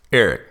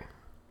Eric,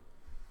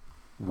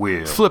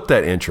 Will. flip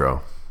that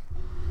intro.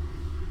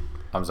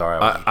 I'm sorry.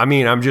 I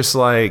mean, I'm just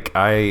like,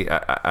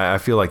 I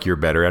feel like you're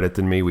better at it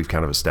than me. We've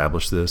kind of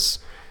established this.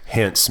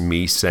 Hence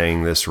me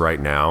saying this right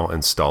now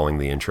and stalling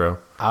the intro.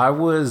 I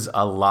was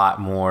a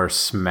lot more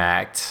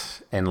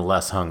smacked and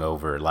less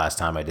hungover last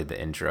time I did the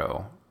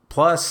intro.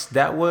 Plus,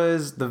 that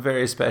was the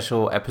very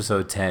special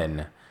episode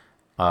 10.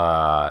 So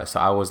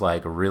I was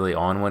like really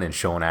on one and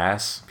showing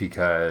ass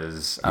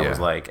because I was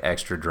like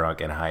extra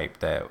drunk and hyped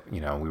that,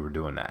 you know, we were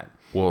doing that.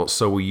 Well,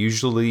 so we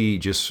usually,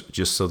 just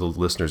so the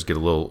listeners get a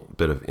little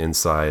bit of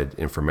inside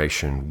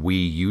information, we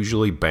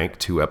usually bank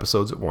 2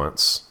 episodes at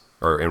once,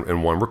 or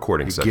in one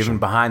recording session. Giving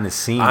behind the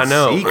scenes I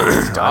know.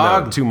 secrets,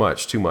 dog. I know. Too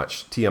much.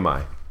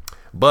 TMI.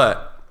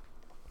 But,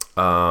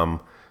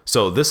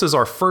 so this is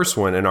our first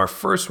one, and our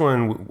first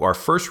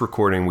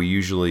recording, we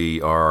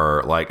usually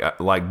are like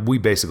we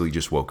basically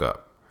just woke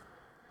up.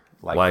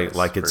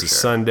 Like it's a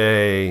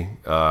Sunday,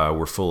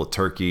 we're full of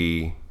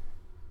turkey.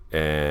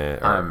 And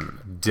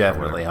I'm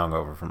definitely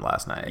hungover from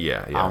last night.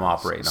 Yeah. I'm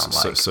operating on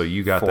like so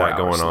you got 4 that hours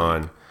going sleep.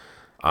 on.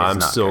 I'm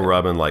still good.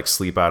 rubbing like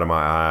sleep out of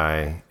my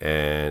eye,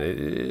 and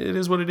it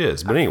is what it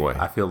is. But anyway,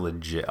 I feel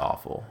legit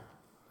awful.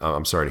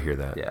 I'm sorry to hear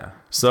that. Yeah.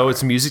 So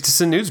it's music to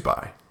send news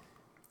by.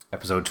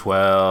 Episode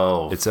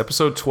 12. It's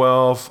episode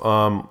 12.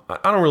 I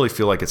don't really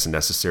feel like it's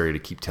necessary to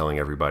keep telling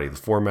everybody the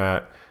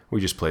format.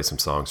 We just play some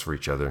songs for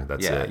each other.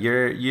 That's it.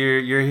 You're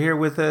here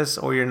with us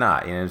or you're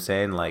not. You know what I'm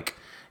saying? Like,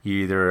 you're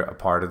either a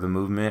part of the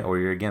movement or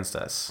you're against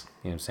us.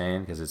 You know what I'm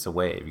saying? Because it's a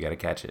wave. You got to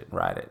catch it,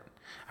 ride it.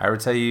 I ever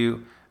tell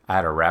you, I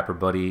had a rapper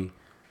buddy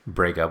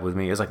break up with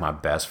me. It was like my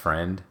best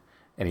friend,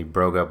 and he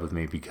broke up with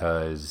me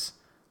because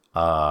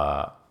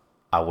I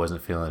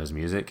wasn't feeling his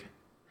music.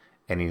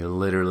 And he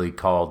literally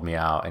called me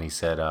out and he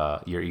said,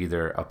 you're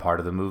either a part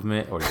of the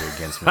movement or you're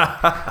against me.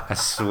 I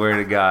swear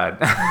to God.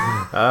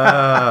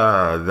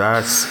 I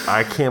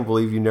can't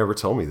believe you never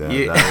told me that.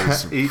 Yeah.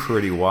 That is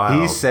pretty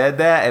wild. He said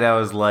that, and I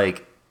was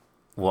like,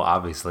 well,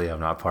 obviously I'm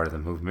not part of the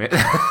movement.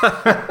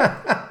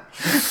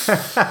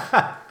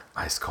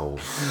 Ice cold.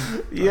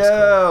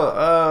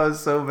 Oh,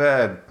 so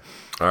bad.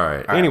 All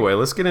right. Anyway,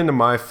 let's get into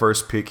my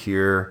first pick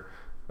here.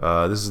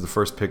 This is the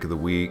first pick of the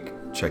week.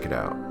 Check it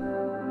out.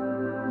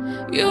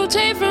 You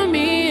take from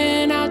me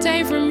and I'll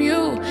take from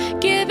you.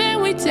 Give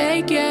and we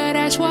take, yeah,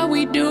 that's what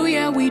we do,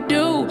 yeah, we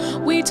do.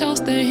 We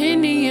toast the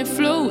Henny and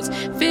flutes,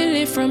 feel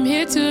it from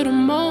here to the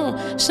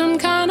moon. Some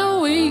kind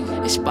of week,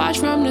 it sparks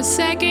from the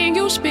second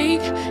you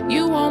speak.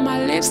 You on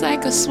my lips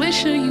like a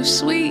swisher, you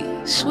sweet,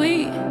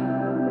 sweet.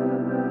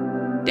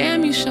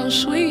 Damn, you so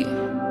sweet.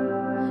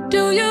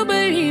 Do you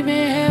believe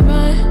in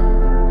heaven?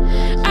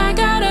 I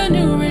got a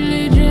new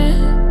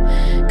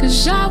religion,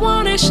 'cause I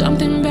wanted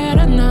something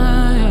better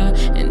now.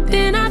 And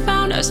then I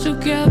found us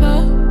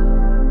together.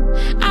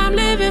 I'm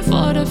living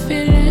for the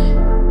feeling.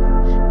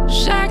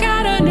 'Cause I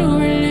got a new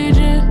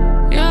religion.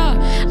 Yeah,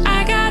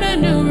 I got a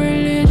new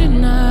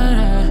religion.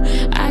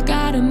 I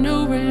got a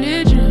new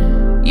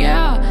religion.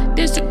 Yeah,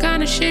 this the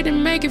kind of shit that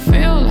make it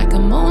feel like a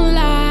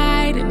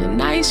moonlight in the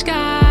night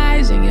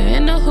skies. And you're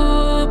in the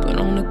hood, but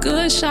on the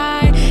good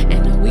side.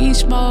 And the weed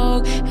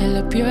smoke,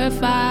 hella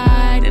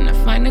purified. And I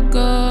find the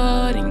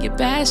good in your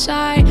bad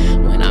side.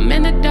 When I'm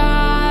in the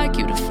dark,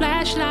 you the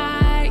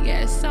flashlight.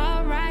 Yeah, it's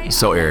alright.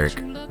 So, Eric,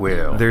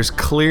 Will. there's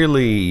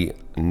clearly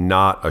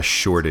not a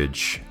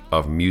shortage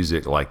of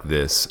music like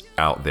this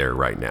out there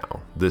right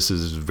now. It's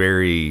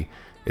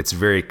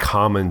very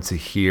common to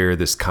hear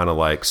this kind of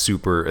like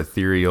super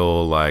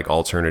ethereal, like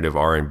alternative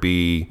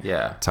R&B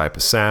type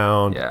of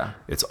sound. Yeah.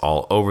 It's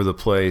all over the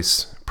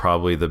place.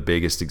 Probably the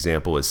biggest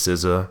example is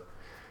SZA.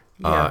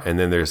 And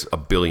then there's a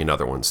billion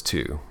other ones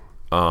too.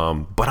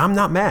 But I'm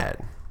not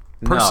mad.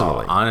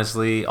 Personally. No,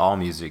 honestly, all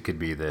music could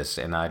be this,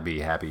 and I'd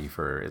be happy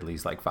for at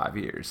least like 5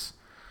 years.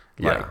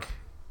 Like,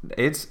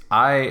 all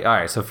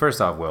right, so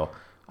first off, Will,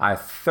 I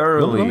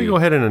thoroughly... Let me go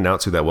ahead and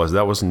announce who that was.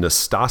 That was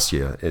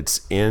Nastasia.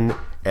 It's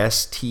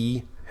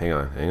N-S-T... Hang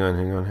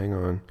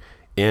on.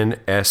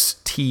 N-S-T-A-S-I-A.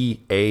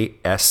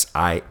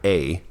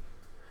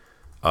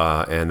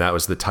 And that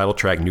was the title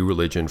track, New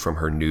Religion, from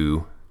her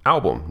new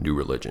album, New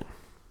Religion.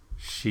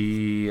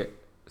 She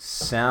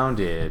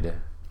sounded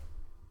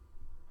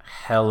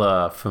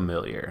hella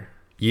familiar.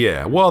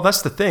 Yeah, well,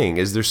 that's the thing,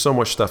 is there's so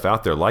much stuff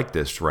out there like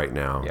this right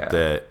now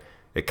that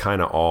it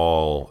kind of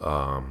all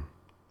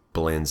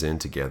blends in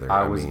together.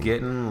 I was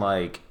getting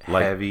like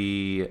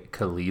heavy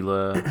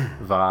Kalila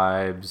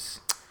vibes.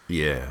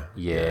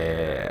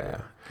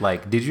 Yeah.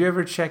 Like, did you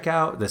ever check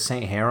out the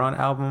Saint Heron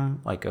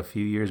album like a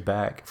few years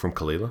back? From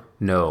Kalila?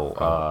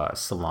 No,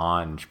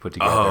 Solange put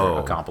together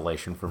a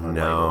compilation from her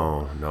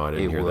label. No, I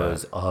didn't hear that. It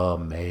was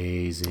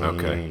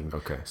amazing.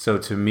 Okay. So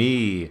to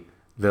me,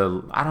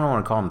 I don't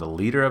want to call him the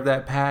leader of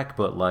that pack,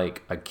 but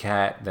like a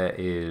cat that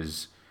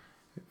is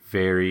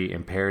very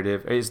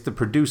imperative. It's the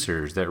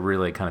producers that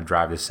really kind of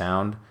drive the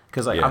sound.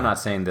 Because like I'm not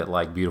saying that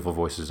like beautiful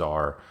voices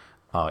are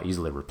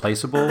easily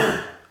replaceable.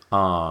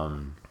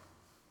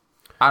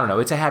 I don't know.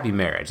 It's a happy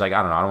marriage. Like,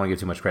 I don't know. I don't want to give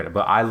too much credit,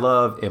 but I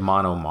love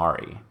Iman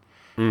Omari.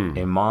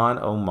 Iman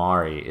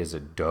Omari is a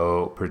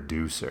dope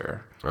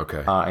producer.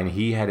 Okay. And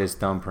he had his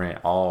thumbprint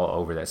all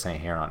over that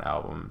Saint Heron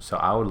album. So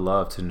I would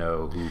love to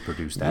know who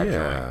produced that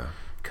joint.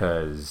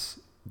 Because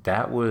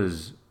that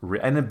was...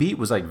 and the beat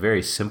was like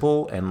very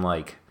simple and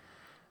like...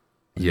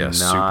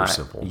 super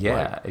simple.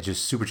 Yeah, it's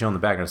just super chill in the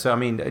background. So, I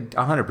mean,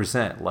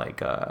 100%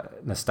 like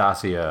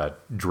Nastasia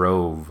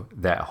drove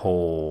that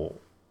whole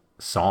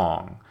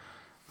song.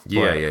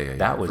 Yeah.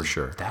 That was for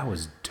sure. That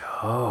was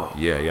dope.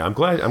 Yeah. I'm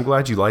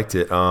glad you liked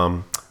it.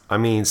 I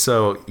mean,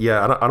 so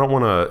yeah, I don't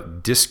want to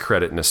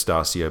discredit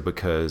Nastasia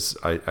because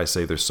I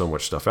say there's so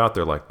much stuff out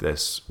there like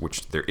this,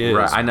 which there is.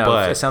 Right, I know.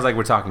 But it sounds like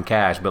we're talking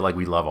cash, but like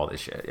we love all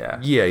this shit. Yeah.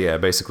 Yeah,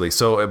 basically.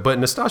 So, but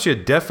Nastasia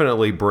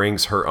definitely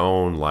brings her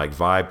own like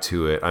vibe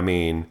to it. I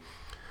mean,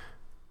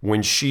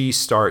 when she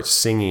starts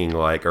singing,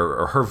 like,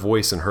 or her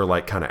voice and her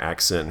like kind of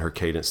accent and her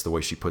cadence, the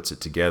way she puts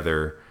it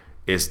together,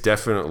 is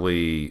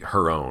definitely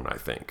her own, I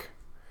think.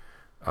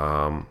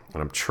 And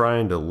I'm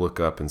trying to look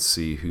up and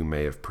see who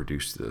may have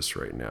produced this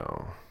right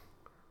now,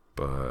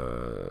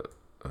 but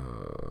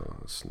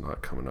it's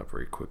not coming up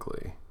very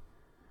quickly.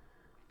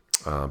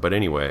 But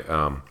anyway,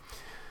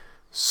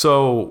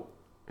 so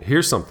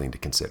here's something to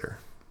consider.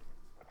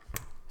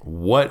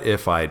 What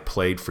if I had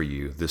played for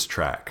you this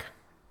track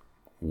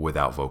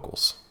without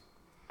vocals?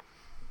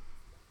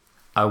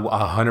 I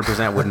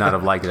 100% would not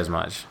have liked it as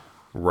much.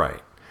 Right.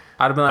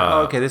 I'd have been like,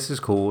 oh, okay, this is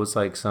cool. It's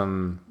like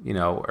some,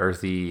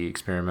 earthy,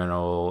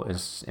 experimental,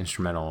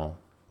 instrumental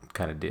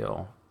kind of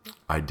deal.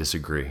 I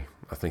disagree.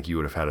 I think you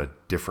would have had a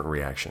different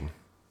reaction.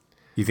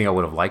 You think I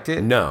would have liked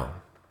it? No.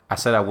 I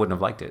said I wouldn't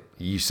have liked it.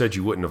 You said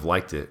you wouldn't have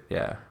liked it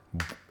Yeah.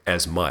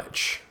 as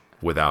much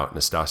without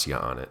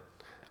Nastasia on it.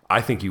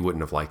 I think you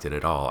wouldn't have liked it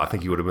at all. I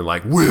think you would have been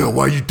like, Will,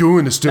 why are you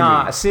doing this to me?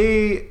 Nah,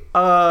 see,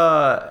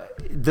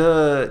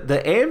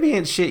 the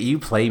ambient shit you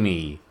play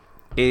me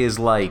is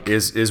like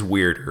is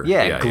weirder.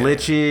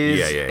 Glitches.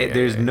 Yeah.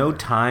 There's no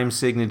time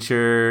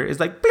signature. It's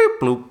like bloop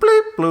bloop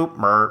bloop bloop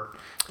merp.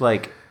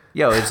 Like,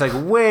 it's like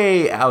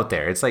way out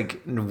there. It's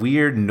like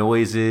weird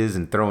noises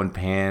and throwing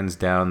pans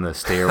down the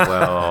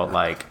stairwell.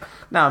 Like,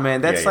 no,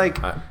 man, that's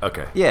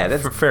okay. Yeah,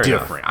 that's fair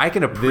different. enough. I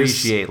can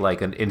appreciate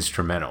like an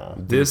instrumental.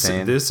 This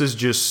is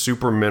just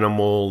super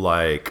minimal,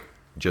 like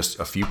just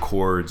a few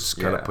chords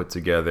kind of put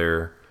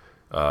together.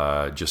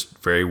 Just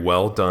very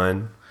well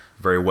done.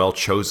 Very well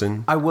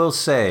chosen. I will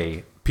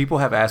say, people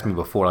have asked me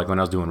before, like when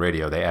I was doing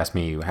radio, they asked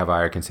me, have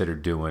I ever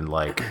considered doing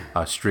like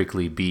a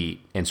strictly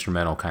beat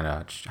instrumental kind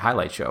of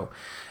highlight show?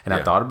 And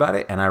I thought about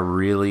it, and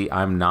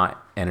I'm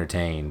not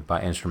entertained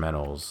by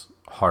instrumentals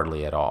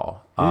hardly at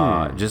all.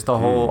 Just the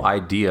whole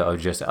idea of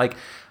just like,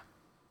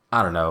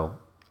 I don't know.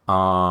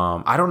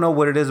 I don't know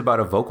what it is about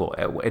a vocal.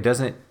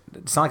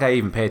 It's not like I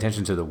even pay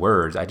attention to the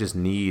words. I just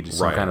need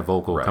some kind of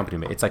vocal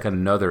accompaniment. It's like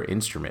another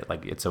instrument.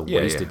 Like it's a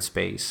wasted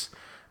space.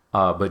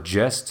 But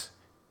just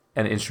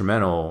an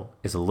instrumental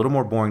is a little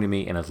more boring to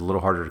me, and it's a little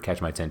harder to catch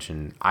my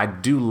attention. I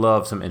do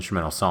love some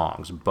instrumental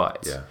songs,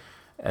 but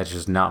it's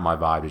just not my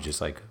vibe to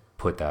just like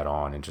put that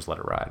on and just let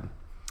it ride.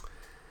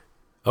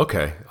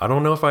 Okay. I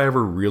don't know if I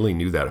ever really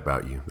knew that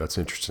about you. That's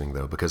interesting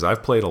though, because I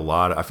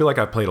feel like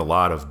I've played a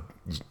lot of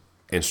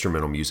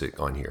instrumental music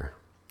on here.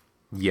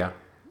 Yeah.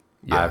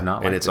 I have not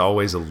liked and it's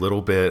always a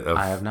little bit of...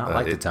 I have not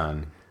liked a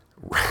ton.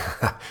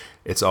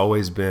 It's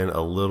always been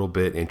a little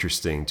bit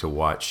interesting to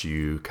watch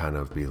you kind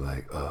of be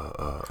like,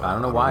 I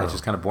don't know why. It's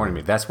just kind of boring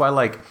to me. That's why,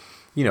 like,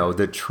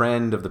 the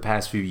trend of the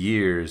past few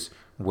years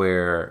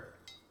where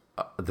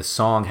the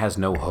song has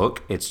no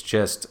hook, it's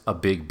just a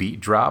big beat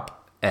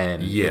drop,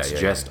 and it's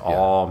just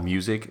all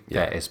music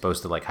that is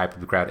supposed to, like, hype up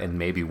the crowd, and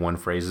maybe one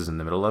phrase is in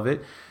the middle of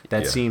it.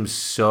 That seems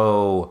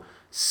so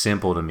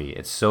simple to me.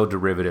 It's so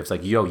derivative. It's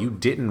like, you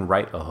didn't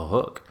write a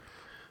hook.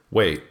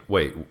 Wait.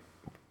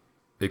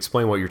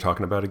 Explain what you're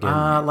talking about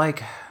again.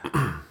 Like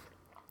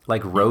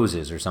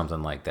Roses or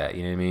something like that.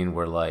 You know what I mean?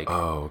 Where like,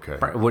 oh, okay.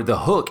 Where the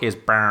hook is.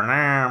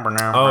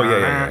 Oh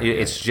yeah.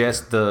 It's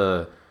just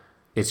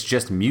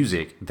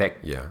music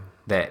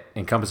that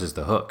encompasses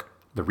the hook,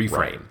 the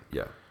refrain. Right.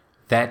 Yeah.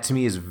 That to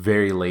me is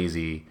very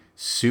lazy,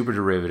 super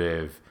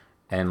derivative,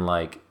 and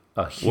like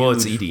a huge. Well,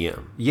 it's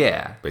EDM.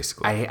 Yeah,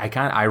 basically.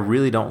 I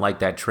really don't like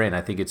that trend.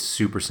 I think it's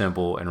super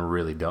simple and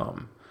really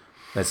dumb.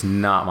 That's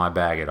not my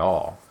bag at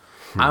all.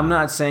 I'm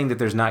not saying that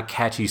there's not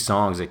catchy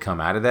songs that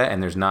come out of that,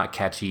 and there's not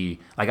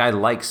catchy... Like, I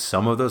like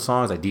some of those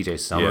songs. I DJ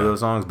some of those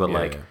songs,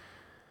 but,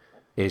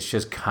 it's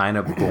just kind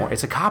of boring.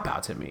 It's a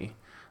cop-out to me.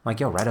 Like,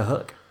 write a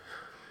hook.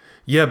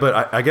 Yeah,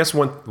 but I guess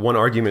one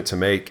argument to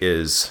make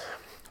is...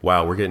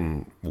 Wow, we're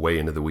getting way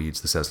into the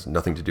weeds. This has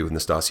nothing to do with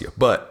Nastasia.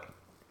 But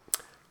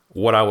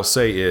what I will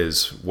say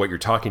is, what you're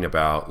talking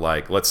about,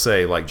 like, let's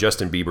say, like,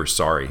 Justin Bieber's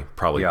Sorry,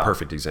 probably a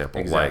perfect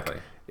example. Exactly.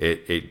 Like,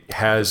 It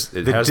has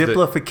the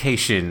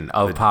dimplification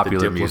of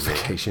popular music.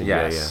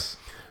 Yes.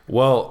 Yeah.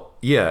 Well,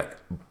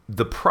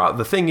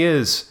 the thing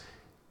is,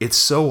 it's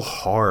so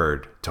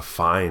hard to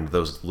find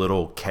those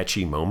little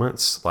catchy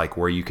moments, like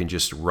where you can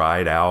just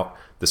ride out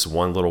this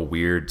one little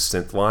weird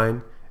synth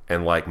line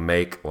and like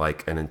make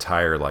like an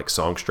entire like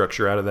song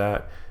structure out of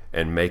that.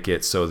 and make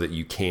it so that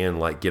you can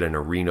like get an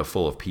arena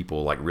full of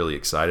people like really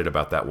excited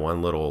about that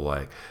one little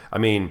like, I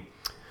mean,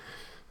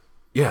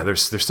 yeah,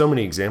 there's so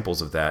many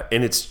examples of that,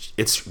 and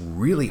it's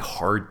really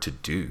hard to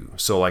do.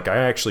 So like I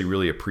actually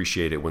really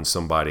appreciate it when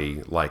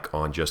somebody like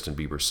on Justin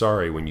Bieber's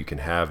Sorry, when you can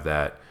have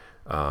that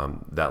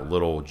that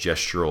little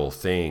gestural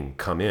thing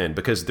come in,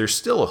 because there's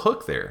still a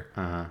hook there.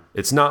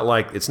 It's not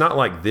like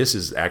this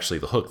is actually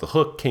the hook. The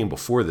hook came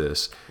before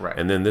this, right?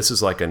 And then this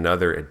is like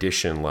another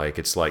addition. Like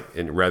it's like,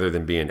 and rather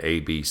than being A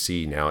B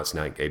C, now it's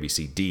like A B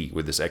C D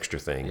with this extra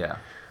thing. Yeah.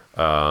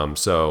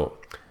 So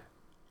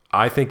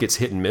I think it's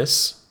hit and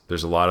miss.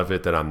 There's a lot of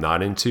it that I'm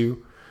not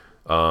into.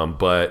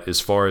 But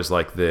as far as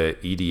like the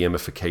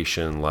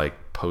EDMification,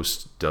 like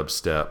post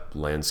dubstep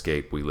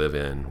landscape we live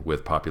in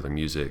with popular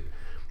music,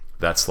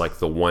 that's like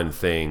the one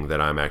thing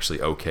that I'm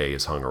actually okay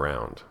is hung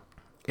around.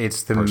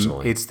 It's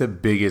the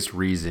biggest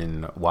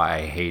reason why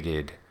I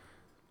hated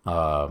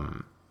American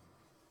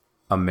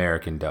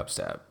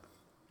dubstep.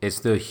 It's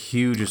the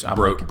hugest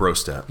bro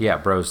step. Yeah,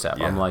 bro step.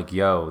 Yeah. I'm like,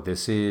 yo,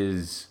 this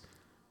is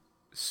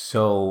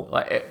so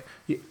like,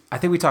 I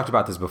think we talked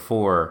about this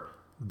before,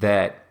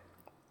 that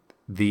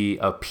the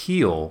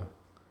appeal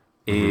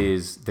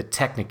is the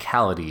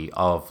technicality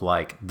of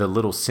like the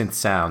little synth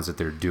sounds that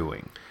they're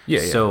doing. Yeah.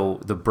 So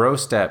the bro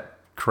step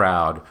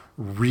crowd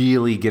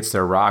really gets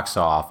their rocks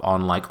off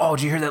on like, oh,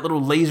 did you hear that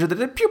little laser that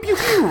did pew pew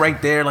pew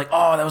right there? Like,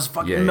 oh, that was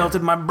fucking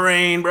melted my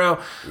brain, bro.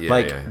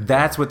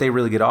 That's what they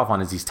really get off on,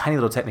 is these tiny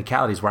little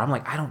technicalities where I'm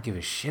like, I don't give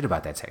a shit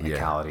about that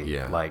technicality.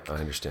 Yeah, like I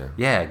understand.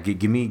 Yeah,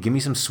 give me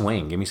some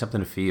swing, give me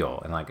something to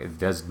feel, and like it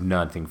does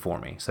nothing for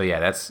me. So yeah,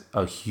 that's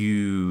a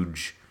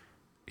huge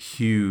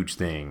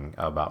thing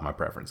about my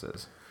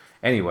preferences.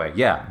 Anyway,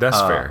 yeah, that's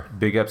fair.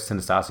 Big ups to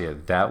Nastasia.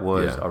 That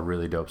was a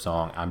really dope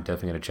song. I'm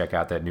definitely gonna check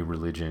out that New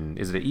Religion.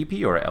 Is it an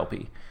EP or an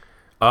LP?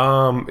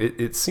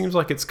 It seems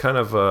like it's kind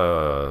of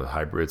a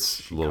hybrid.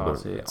 It's a little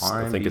bit.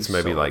 I think it's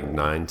maybe like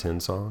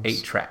 9-10 songs.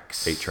 8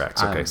 tracks. 8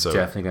 tracks. Okay, I'm so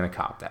definitely gonna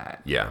cop that.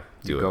 Yeah,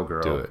 do it. Go,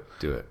 girl.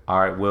 Do it. All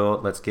right, well,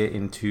 let's get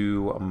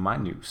into my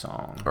new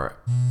song. All right.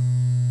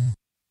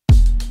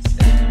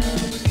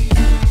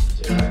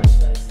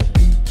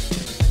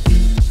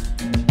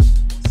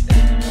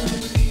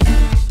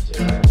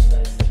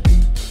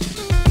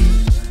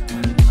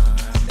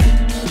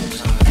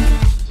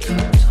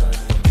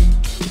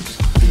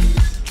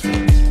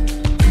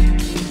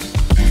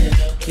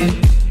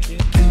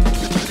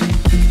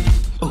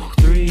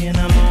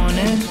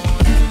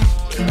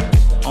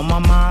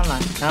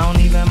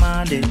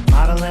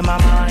 Model in my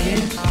mind, yeah.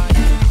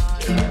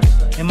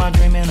 Am I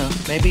dreaming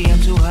of? Maybe I'm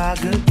too high.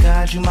 Good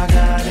God, you my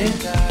God,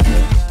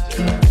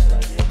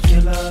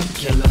 Killer,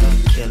 killer,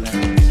 killer.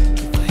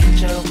 If I hit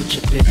you with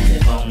your big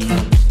phone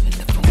up, and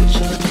if I'm with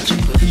you, could you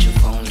put your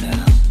phone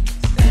down?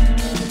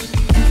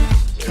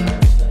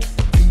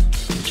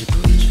 Could you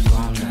put your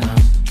phone down?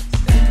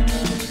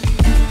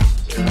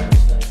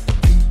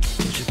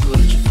 Could you put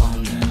your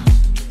phone down?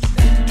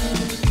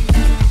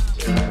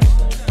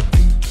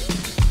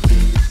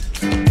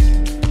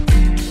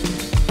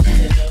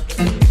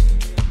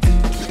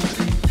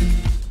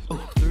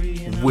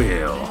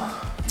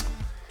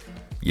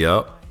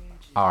 Yep.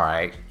 All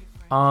right.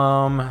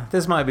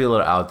 This might be a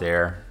little out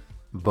there,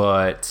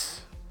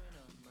 but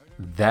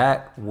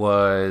that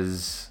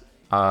was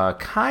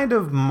kind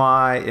of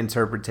my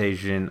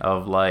interpretation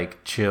of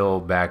like chill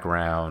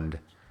background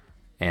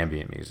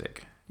ambient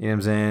music. You know what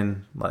I'm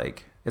saying?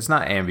 Like, it's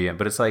not ambient,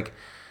 but it's like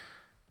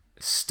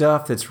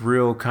stuff that's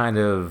real kind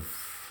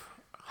of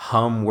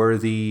hum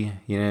worthy,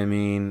 you know what I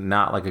mean?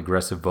 Not like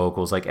aggressive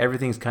vocals. Like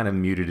everything's kind of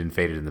muted and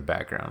faded in the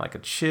background, like a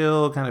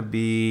chill kind of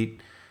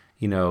beat.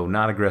 You know,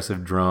 not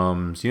aggressive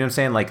drums. You know what I'm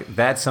saying? Like,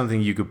 that's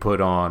something you could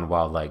put on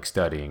while, like,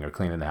 studying or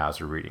cleaning the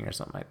house or reading or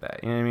something like that.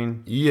 You know what I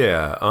mean?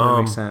 Yeah. That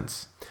makes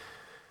sense.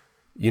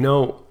 You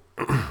know,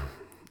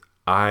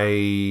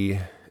 I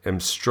am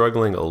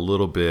struggling a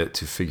little bit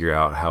to figure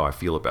out how I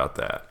feel about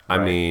that. Right.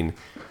 I mean,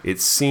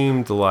 it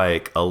seemed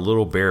like a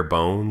little bare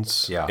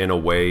bones in a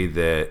way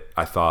that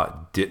I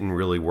thought didn't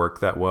really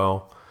work that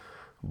well.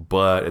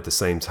 But at the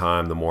same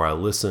time, the more I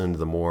listened,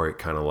 the more it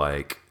kind of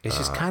like... It's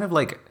just kind of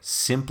like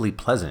simply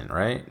pleasant,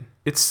 right?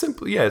 It's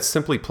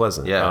simply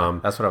pleasant. Yeah,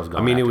 that's what I was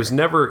going. I mean,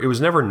 after. it was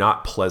never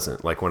not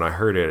pleasant. Like when I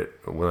heard it,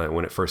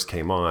 when it first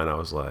came on, I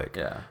was like,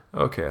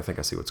 okay, I think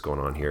I see what's going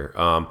on here.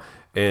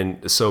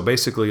 And so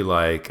basically,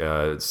 like,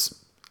 I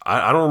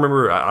don't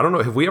remember. I don't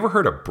know. Have we ever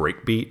heard a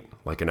breakbeat,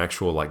 like an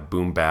actual like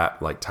boom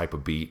bap like type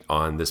of beat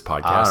on this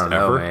podcast? I don't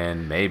know,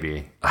 man.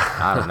 Maybe.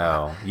 I don't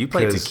know. You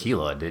played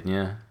Tequila, didn't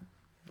you?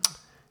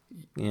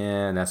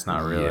 Yeah, that's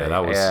not really. Yeah,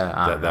 that was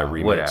that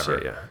remix.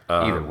 Whatever. Yeah.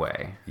 Either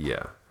way.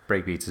 Yeah.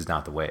 Breakbeats is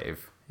not the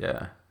wave.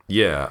 Yeah.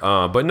 Yeah.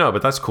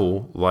 But that's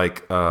cool.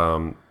 Like,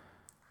 then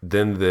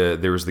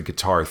there was the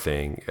guitar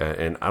thing,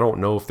 and I don't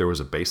know if there was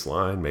a bass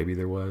line. Maybe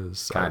there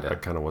was. Kinda. I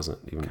kind of wasn't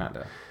even.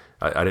 Kinda.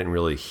 I didn't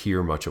really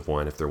hear much of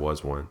one, if there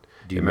was one.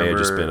 May have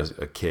just been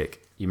a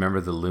kick. You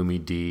remember the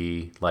Lumi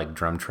D like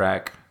drum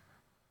track?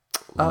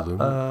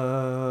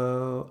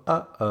 Wanna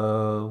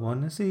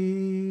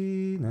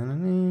see?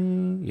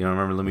 Na-na-na. You don't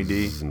remember Louis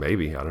D?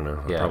 Maybe, I don't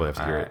know. I probably have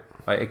to hear it.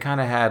 It kind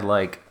of had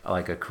like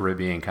a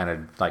Caribbean kind of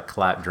like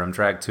clap drum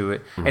track to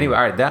it. Anyway,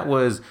 all right, that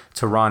was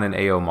Tehran and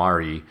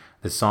Aomari.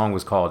 The song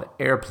was called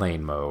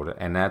Airplane Mode,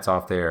 and that's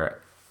off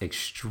their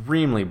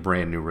extremely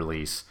brand new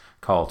release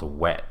called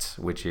Wet,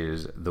 which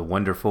is The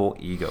Wonderful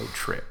Ego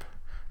Trip.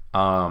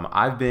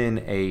 I've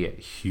been a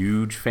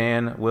huge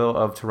fan, Will,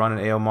 of Tehran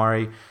and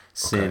Aomari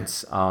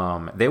since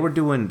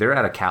they're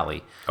out of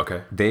Cali.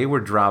 Okay. They were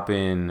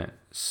dropping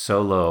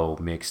solo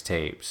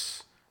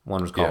mixtapes.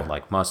 One was called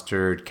like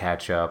Mustard,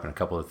 Ketchup, and a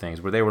couple of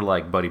things where they were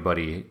like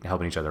buddy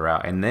helping each other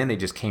out. And then they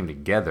just came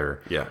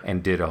together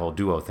and did a whole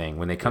duo thing.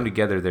 When they come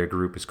together, their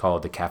group is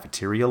called the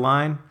Cafeteria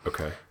Line.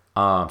 Okay.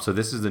 So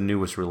this is the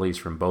newest release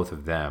from both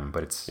of them,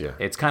 but it's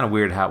kind of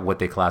weird what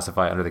they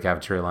classify under the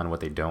Cafeteria Line and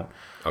what they don't.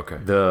 Okay.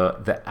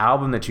 The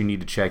album that you need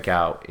to check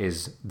out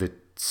is the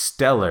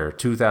stellar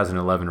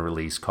 2011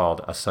 release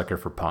called A Sucker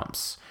for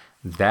Pumps.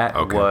 That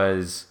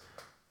was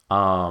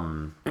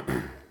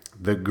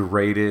the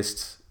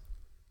greatest,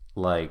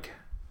 like,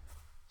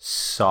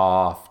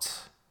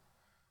 soft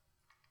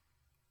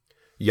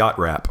yacht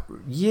rap.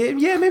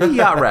 Yeah, maybe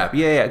yacht rap.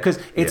 Yeah, because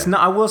it's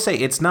not. I will say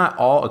it's not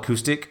all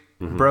acoustic,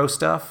 bro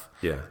stuff.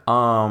 Yeah.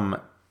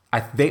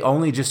 They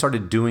only just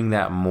started doing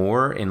that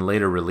more in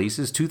later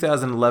releases.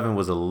 2011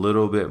 was a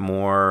little bit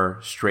more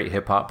straight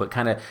hip hop, but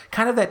kind of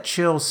that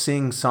chill,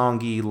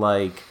 sing-songy,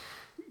 like,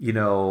 you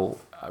know,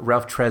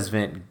 Ralph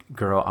Tresvant,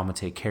 "Girl, I'm gonna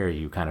take care of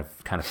you" kind of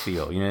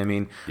feel. You know what I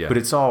mean? Yeah. But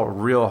it's all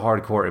real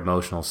hardcore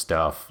emotional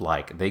stuff.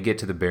 Like, they get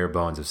to the bare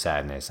bones of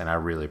sadness, and I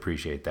really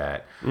appreciate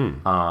that.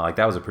 Like,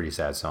 that was a pretty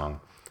sad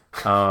song.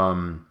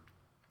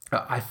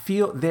 I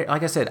feel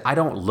like I said, I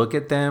don't look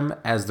at them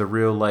as the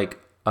real like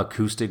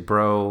acoustic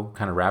bro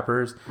kind of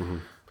rappers.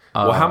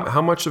 Well,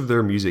 how much of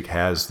their music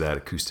has that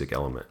acoustic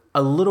element?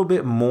 A little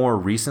bit more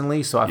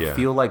recently, so I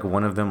feel like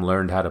one of them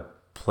learned how to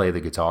play the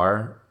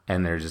guitar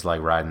and they're just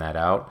like riding that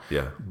out.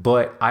 Yeah.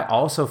 But I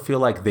also feel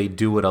like they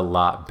do it a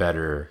lot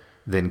better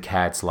than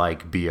cats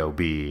like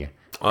B.O.B.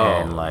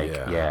 and like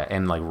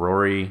and like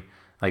Rory.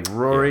 Like,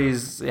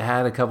 Rory's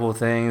had a couple of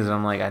things, and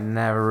I'm like, I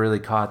never really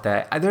caught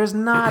that. There's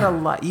not a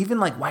lot. Even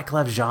like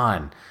Wyclef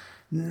Jean,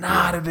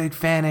 not a big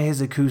fan of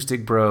his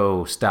acoustic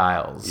bro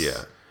styles.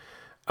 Yeah.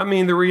 I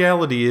mean, the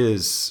reality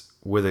is,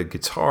 with a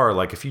guitar,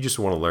 like, if you just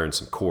want to learn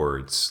some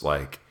chords,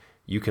 like,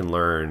 you can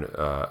learn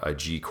a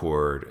G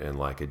chord and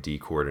like a D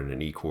chord and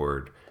an E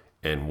chord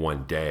in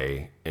one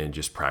day and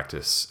just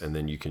practice, and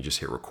then you can just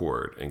hit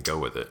record and go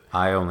with it.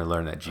 I only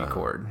learned that G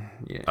chord.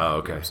 Okay. You know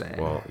what I'm saying?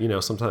 Well, you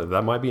know, sometimes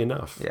that might be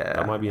enough. Yeah,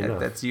 that might be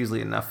enough. That's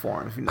usually enough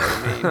for him, if you know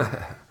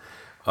what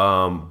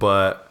I mean.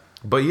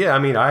 But yeah, I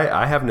mean,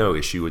 I have no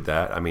issue with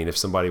that. I mean, if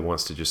somebody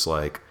wants to just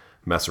like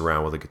mess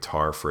around with a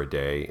guitar for a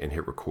day and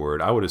hit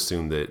record, I would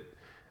assume that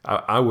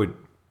I would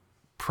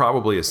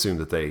probably assume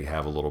that they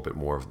have a little bit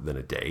more than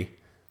a day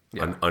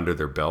under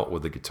their belt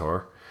with the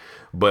guitar.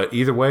 But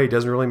either way, it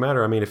doesn't really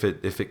matter. I mean, if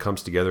it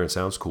comes together and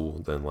sounds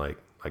cool, then like,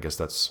 I guess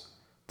that's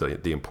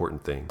the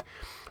important thing.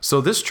 So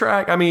this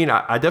track, I mean,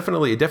 it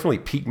definitely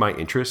piqued my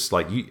interest.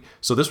 Like,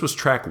 so this was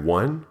track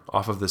 1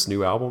 off of this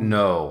new album?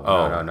 No.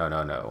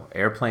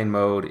 Airplane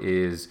Mode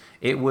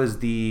was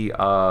the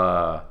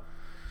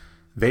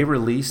they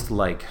released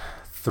like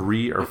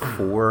 3 or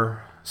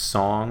 4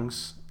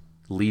 songs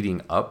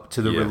leading up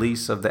to the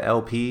release of the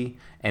LP,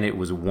 and it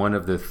was one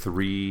of the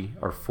 3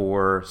 or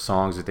 4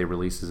 songs that they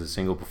released as a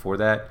single before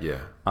that. Yeah.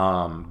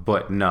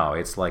 But no,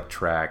 it's like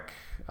track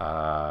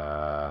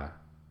 4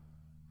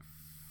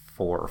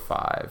 or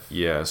 5.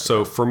 Yeah.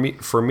 So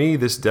for me,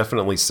 this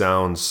definitely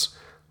sounds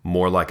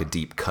more like a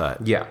deep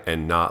cut. Yeah.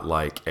 And not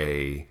like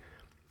a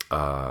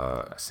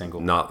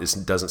single. It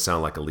doesn't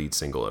sound like a lead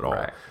single at all.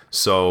 Right.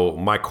 So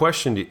my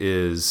question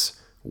is,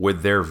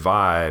 with their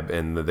vibe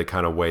and the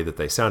kind of way that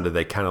they sounded,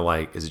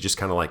 is it just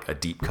kind of like a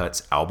deep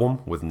cuts album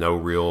with no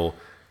real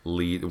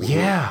lead?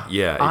 Yeah.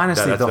 Yeah.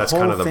 Honestly, that's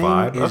kind whole of the thing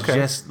vibe. is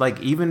just like,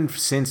 even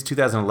since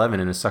 2011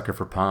 in A Sucker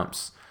for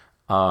Pumps,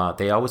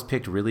 they always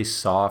picked really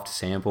soft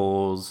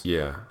samples.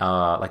 Yeah.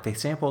 Like they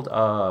sampled,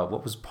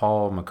 what was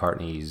Paul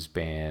McCartney's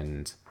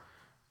band?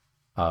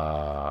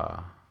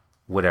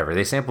 Whatever.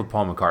 They sampled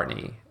Paul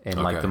McCartney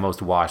in like the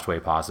most washed way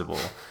possible.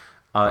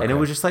 And it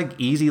was just like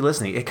easy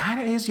listening. It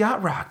kind of is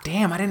yacht rock.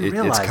 Damn, I didn't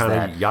realize that. It's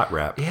kind of yacht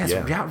rap. Yeah, it's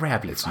yacht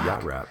rappy. It's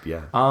yacht rap,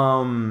 yeah.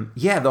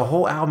 Yeah, the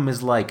whole album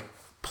is like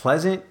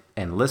pleasant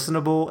and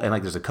listenable, and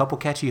like there's a couple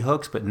catchy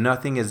hooks, but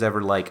nothing is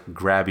ever like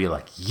grab you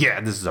like,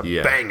 yeah, this is a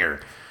banger.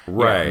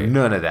 Right. Yeah,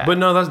 none of that. But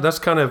no, that's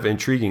kind of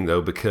intriguing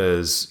though,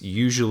 because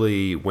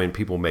usually when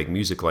people make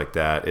music like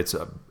that,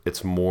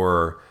 it's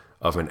more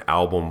of an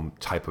album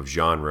type of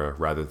genre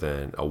rather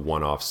than a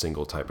one-off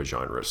single type of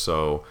genre.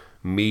 So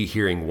me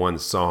hearing one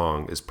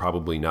song is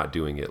probably not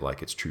doing it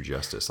like it's true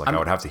justice. Like, I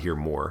would have to hear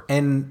more.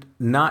 And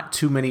not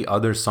too many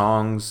other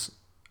songs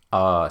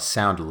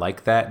sound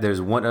like that. There's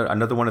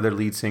another one of their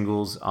lead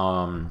singles.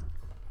 I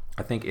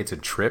think It's a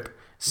Trip,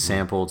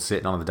 sampled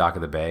Sitting on the Dock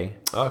of the Bay.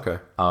 Okay.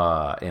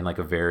 In like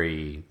a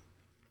very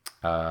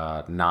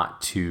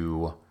not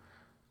too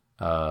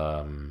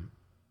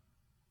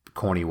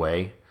corny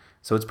way.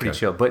 So it's pretty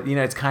chill. But,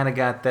 it's kind of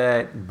got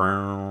that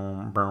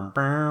burn,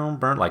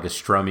 like a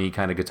strummy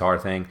kind of guitar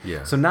thing.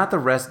 Yeah. So not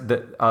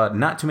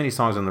not too many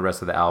songs on the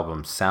rest of the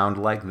album sound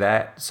like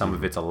that. Some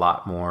of it's a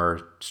lot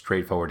more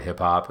straightforward hip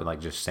hop and like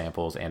just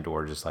samples and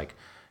or just like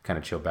kind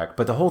of chill back.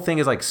 But the whole thing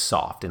is like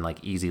soft and like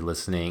easy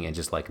listening and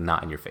just like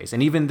not in your face.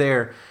 And even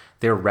their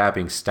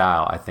rapping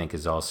style, I think,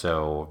 is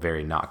also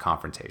very not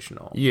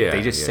confrontational. Yeah.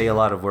 They just say a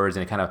lot of words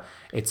and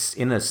it's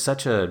in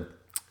such a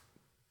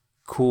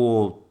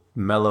cool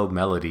mellow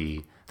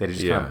melody that it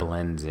just kind of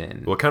blends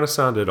in. Well, it kind of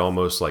sounded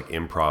almost like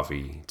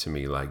improv-y to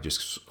me, like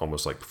just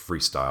almost like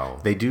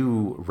freestyle. They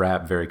do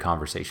rap very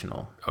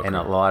conversational, and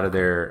a lot of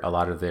their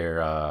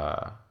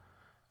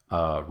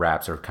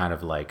raps are kind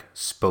of like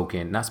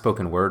not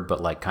spoken word,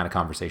 but like kind of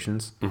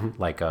conversations,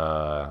 like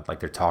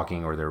they're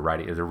talking or they're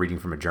writing or they're reading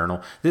from a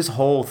journal. This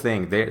whole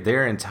thing,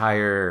 their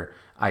entire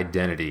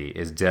identity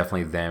is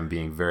definitely them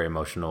being very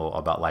emotional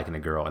about liking a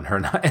girl and they're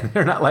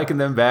not liking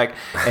them back,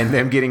 and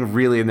them getting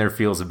really in their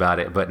feels about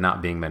it, but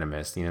not being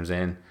menemist. You know what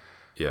I'm saying?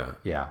 Yeah.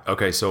 Yeah.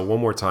 Okay, so one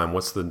more time,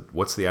 what's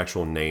the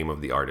actual name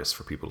of the artist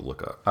for people to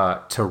look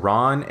up?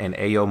 Tehran and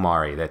Ayo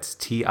Mari. That's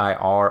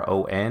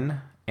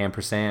TIRON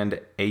ampersand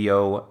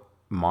Ayo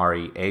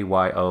Mari,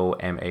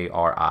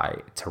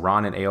 AYOMARI.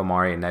 Tehran and Ayo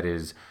Mari, and that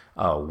is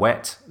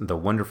Wet, the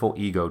Wonderful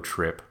Ego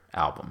Trip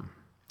album.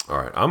 All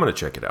right, I'm gonna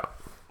check it out.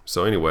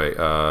 So anyway,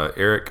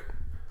 Eric,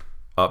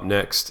 up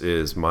next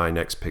is my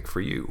next pick for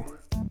you.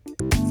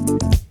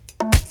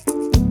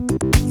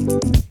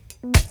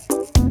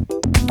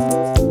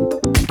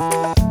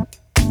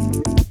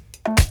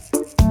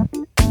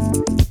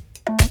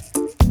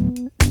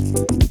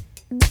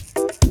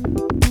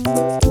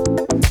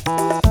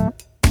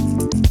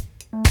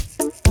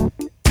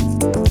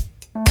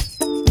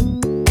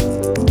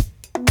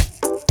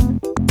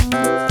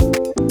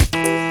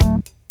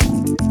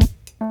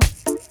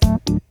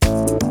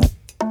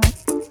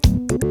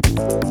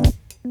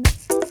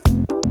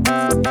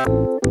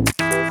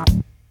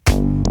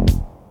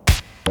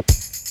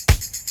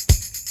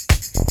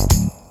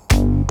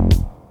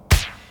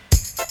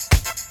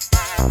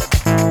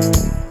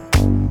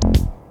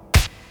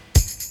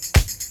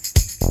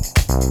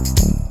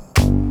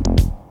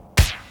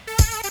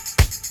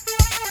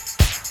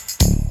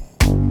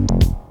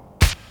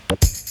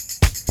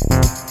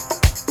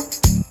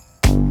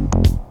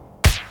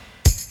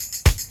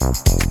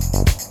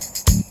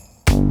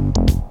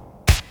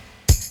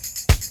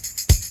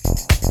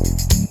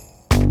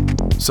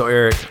 So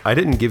Eric, I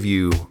didn't give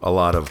you a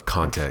lot of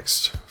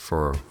context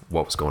for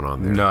what was going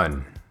on there.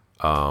 None.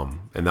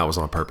 And that was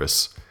on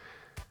purpose.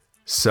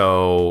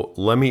 So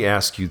let me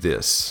ask you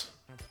this.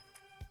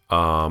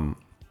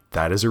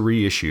 That is a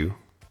reissue.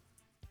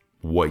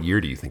 What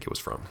year do you think it was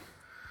from?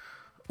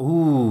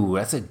 Ooh,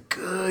 that's a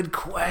good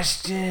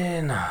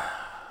question.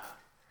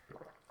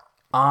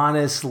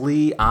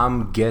 Honestly,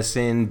 I'm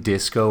guessing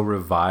Disco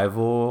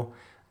Revival,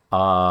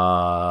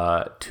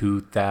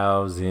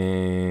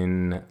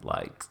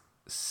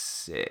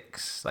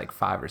 2006, like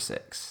 5 or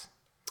 6.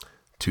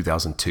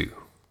 2002.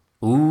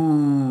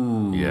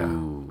 Ooh.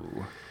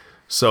 Yeah.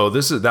 So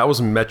that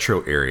was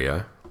Metro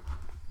Area,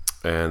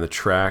 and the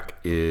track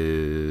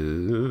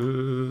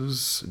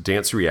is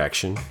Dance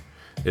Reaction.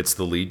 It's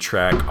the lead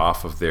track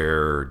off of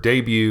their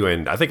debut,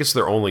 and I think it's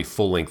their only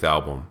full-length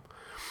album.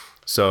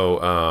 So,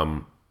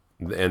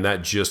 and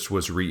that just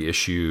was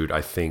reissued,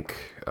 I think,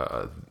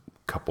 a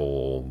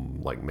couple,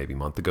 like maybe a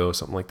month ago,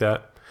 something like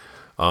that.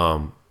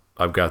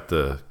 I've got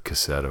the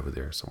cassette over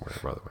there somewhere,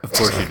 by the way. Of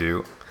course you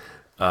do.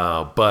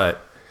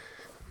 But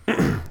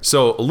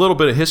so a little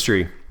bit of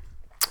history.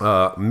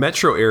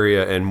 Metro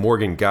Area and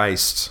Morgan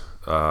Geist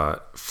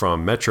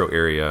from Metro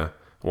Area,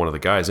 one of the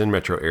guys in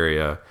Metro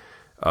Area,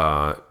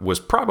 was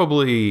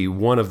probably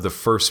one of the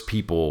first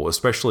people,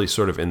 especially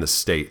sort of in the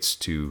States,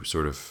 to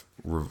sort of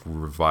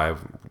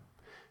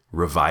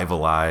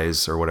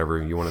revitalize, or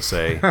whatever you want to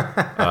say,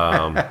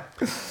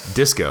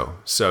 disco.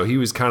 So he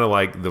was kind of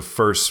like the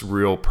first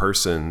real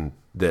person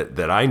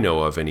that I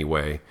know of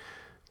anyway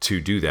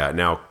to do that.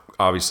 Now,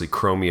 obviously,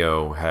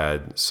 Chromeo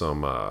had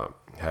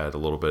had a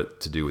little bit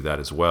to do with that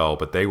as well,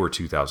 but they were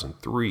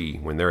 2003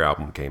 when their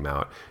album came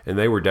out, and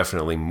they were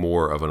definitely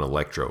more of an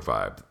electro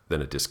vibe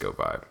than a disco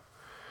vibe.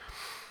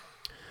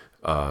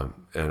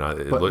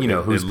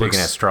 Who's picking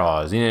at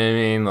straws? You know what I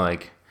mean?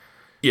 Like,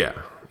 yeah.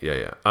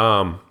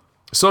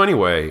 So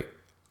anyway,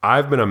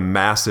 I've been a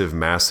massive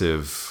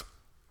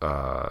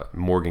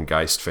Morgan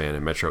Geist fan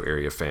and Metro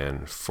Area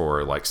fan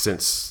for like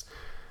since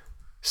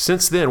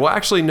then. Well,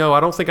 actually, no, I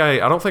don't think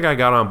I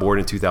got on board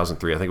in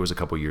 2003. I think it was a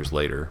couple years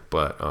later.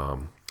 But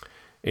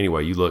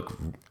anyway, you look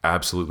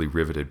absolutely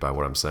riveted by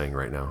what I'm saying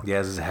right now.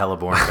 yeah, this is hella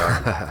boring,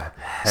 dog.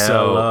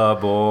 Hella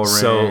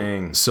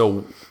boring.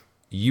 So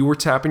you were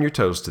tapping your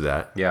toes to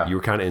that. Yeah. You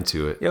were kind of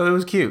into it. Yo, it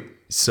was cute.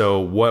 So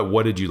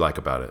what did you like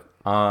about it?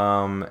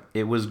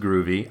 It was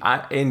groovy.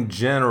 In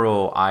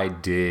general, I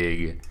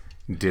dig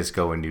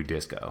disco and new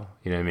disco.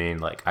 You know what I mean?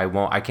 Like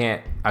I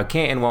can't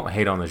and won't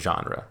hate on the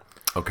genre.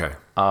 Okay.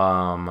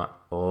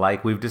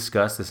 Like we've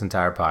discussed this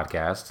entire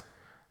podcast,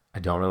 I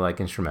don't really like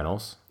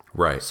instrumentals.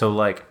 Right. So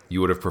like,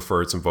 You would have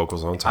preferred some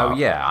vocals on top. oh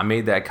yeah, I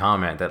made that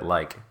comment that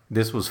like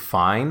this was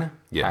fine,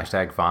 Yeah.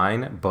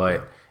 #fine,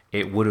 but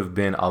it would have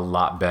been a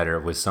lot better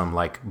with some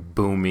like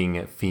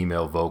booming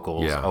female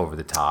vocals Yeah. over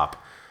the top,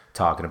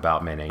 talking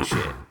about men ain't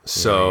shit.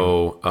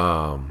 So,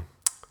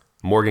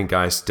 Morgan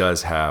Geist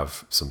does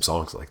have some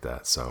songs like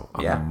that. So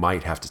Yeah. I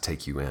might have to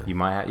take you in. You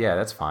might have, yeah,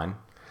 that's fine.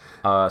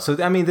 So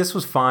I mean, this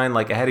was fine.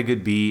 Like, I had a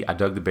good beat. I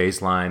dug the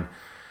bass line.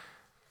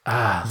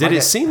 Did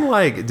it seem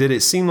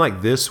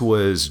like this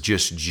was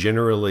just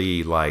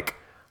generally like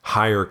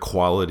higher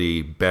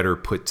quality, better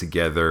put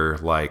together,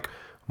 like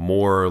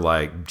more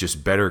like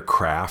just better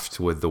craft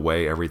with the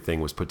way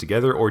everything was put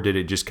together, or did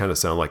it just kind of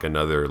sound like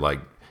another like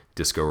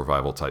disco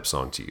revival type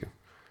song to you?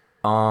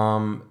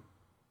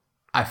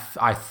 I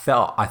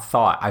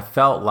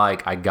felt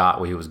like I got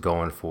what he was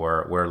going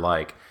for, where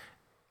like,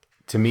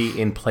 to me,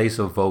 in place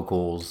of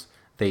vocals,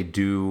 they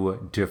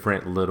do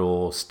different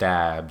little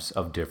stabs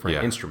of different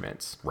Yeah.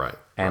 instruments. Right.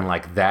 And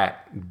like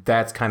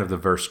that's kind of the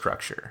verse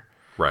structure.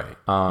 Right.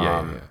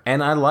 Yeah.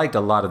 And I liked a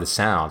lot of the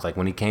sounds. Like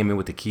when he came in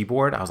with the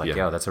keyboard, I was like, Yeah.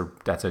 yo, that's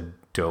a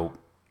dope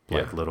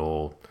like Yeah.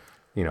 little,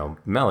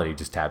 melody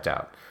just tapped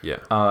out. Yeah.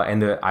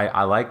 And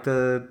I like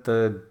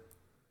the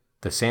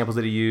samples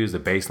that he used. The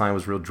bass line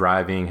was real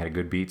driving, had a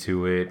good beat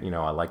to it.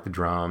 I like the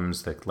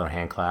drums, the little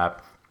hand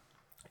clap.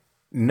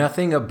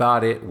 Nothing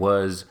about it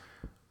was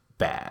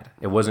bad.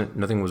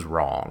 Nothing was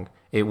wrong.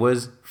 It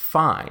was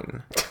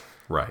fine.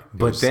 Right. It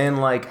But was then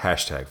like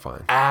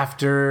 #fine.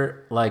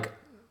 after like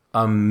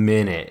a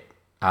minute,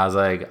 I was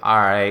like, all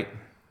right,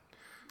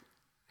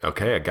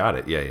 Okay, I got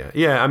it.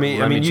 Yeah. I mean,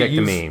 let me check the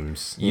you've-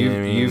 memes. You know what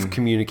I mean? You've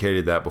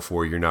communicated that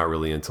before. You're not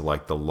really into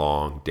like the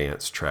long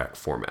dance track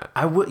format.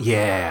 I would,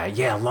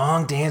 yeah.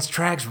 Long dance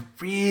tracks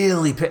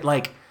really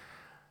like,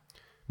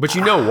 But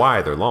you know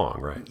why they're long,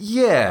 right?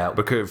 yeah,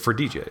 Because for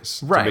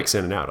DJs Right. to mix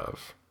in and out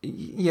of.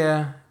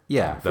 yeah,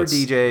 for That's-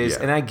 DJs, yeah.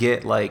 and I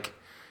get like,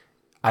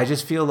 I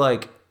just feel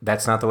like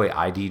that's not the way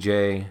I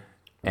DJ,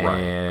 Right.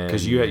 and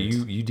Because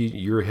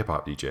you're a hip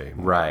hop DJ.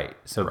 right.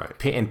 So Right.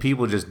 and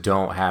people just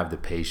don't have the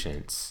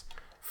patience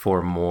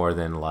for more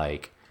than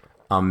like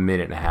a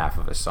minute and a half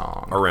of a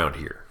song. Around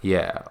here.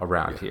 Yeah,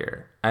 around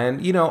here.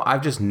 And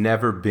I've just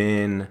never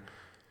been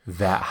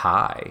that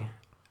high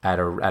at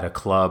a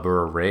club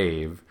or a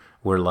rave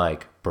where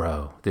like,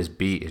 bro, this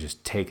beat is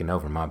just taking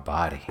over my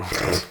body.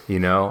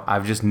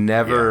 I've just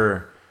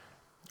never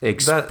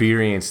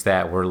experienced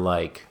that where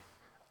like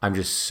I'm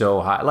just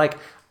so high. Like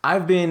I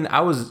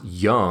was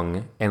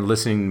young and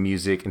listening to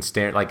music and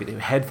staring, like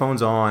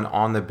headphones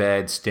on the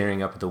bed,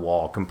 staring up at the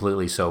wall,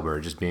 completely sober,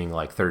 just being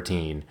like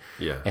 13.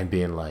 Yeah. And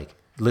being like,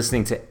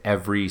 listening to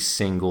every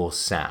single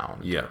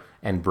sound. Yeah.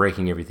 And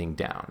breaking everything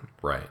down.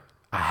 Right.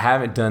 I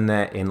haven't done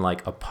that in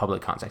like a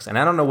public context. And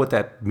I don't know what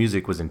that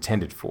music was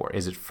intended for.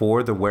 Is it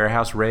for the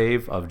warehouse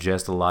rave of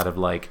just a lot of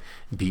like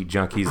beat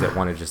junkies that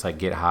want to just like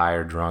get high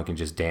or drunk and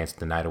just dance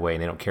the night away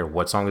and they don't care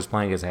what song is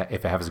playing if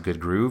it has a good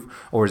groove?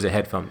 Or is it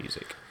headphone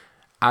music?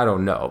 I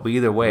don't know. But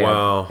either way,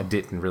 Well, I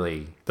didn't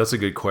really. That's a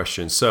good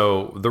question.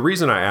 So the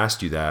reason I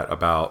asked you that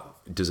about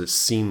does it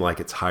seem like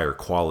it's higher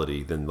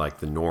quality than like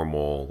the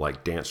normal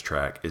like dance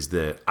track is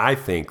that I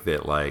think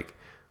that like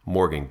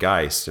Morgan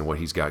Geist and what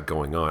he's got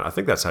going on. I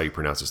think that's how you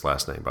pronounce his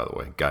last name, by the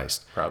way,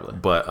 Geist. Probably.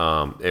 But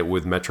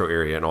with Metro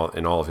Area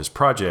and all of his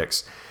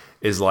projects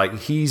is like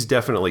he's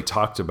definitely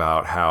talked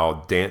about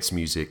how dance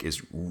music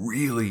is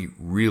really,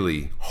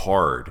 really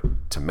hard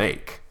to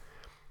make.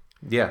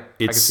 Yeah,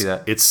 I can see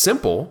that. It's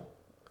simple,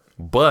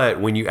 but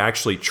when you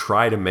actually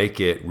try to make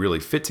it really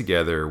fit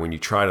together, when you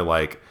try to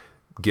like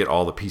get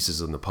all the pieces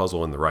in the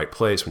puzzle in the right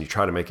place, when you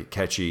try to make it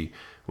catchy,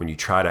 when you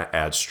try to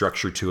add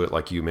structure to it,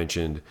 like you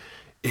mentioned,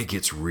 it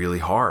gets really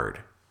hard.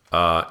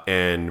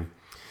 And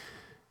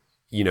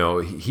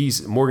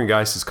Morgan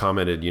Geist has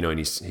commented, and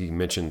he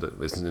mentioned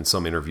that in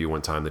some interview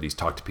one time that he's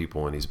talked to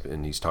people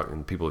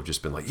and people have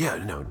just been like, yeah,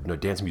 no,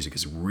 dance music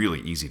is really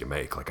easy to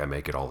make. Like I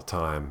make it all the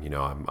time.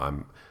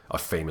 I'm a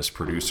famous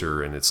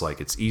producer and it's like,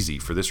 it's easy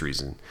for this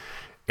reason.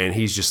 And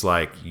he's just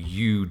like,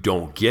 you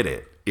don't get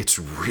it. It's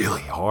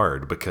really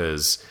hard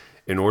because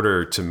in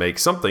order to make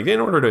something,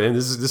 and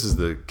this is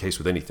the case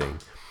with anything,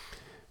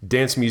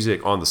 dance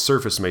music on the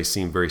surface may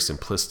seem very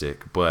simplistic,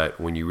 but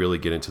when you really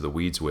get into the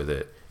weeds with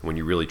it, when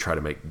you really try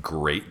to make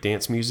great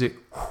dance music,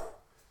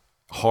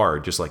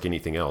 hard, just like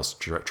anything else,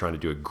 trying to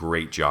do a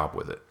great job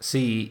with it.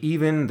 See,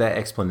 even that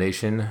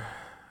explanation,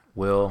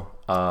 Will,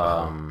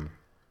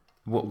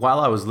 while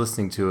I was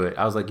listening to it,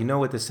 I was like, you know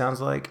what this sounds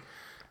like?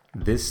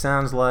 This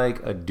sounds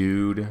like a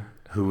dude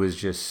who is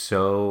just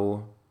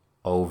so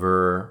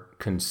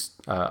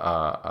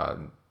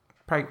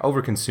probably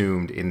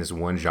overconsumed in this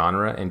one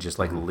genre and just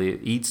like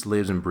eats,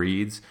 lives, and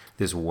breathes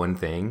this one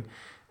thing,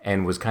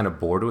 and was kind of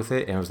bored with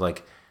it. And I was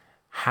like,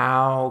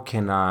 how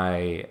can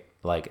I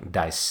like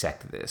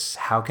dissect this?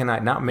 How can I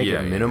not make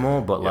it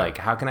minimal, but like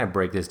how can I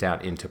break this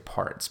down into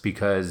parts?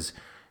 Because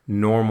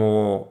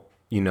normal,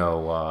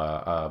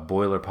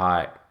 boiler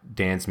pot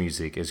dance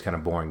music is kind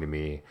of boring to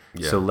me.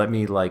 Yeah. So let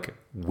me like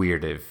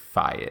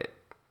weirdify it.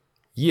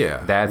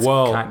 Yeah. That's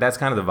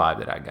kind of the vibe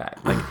that I got.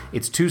 Like,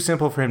 it's too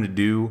simple for him to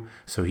do,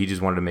 so he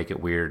just wanted to make it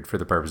weird for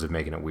the purpose of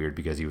making it weird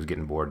because he was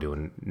getting bored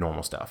doing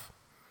normal stuff.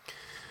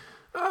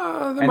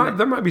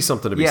 there might be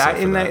something to be said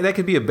for and that. that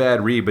could be a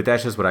bad read, but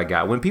that's just what I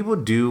got. When people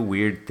do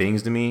weird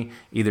things to me,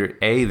 either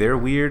A, they're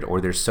weird, or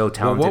they're so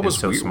talented what was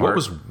and so weird, smart. what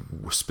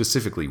was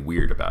specifically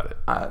weird about it?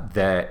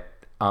 That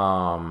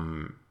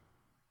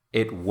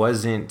it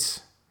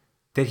wasn't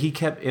that he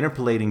kept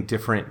interpolating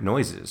different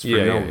noises for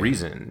no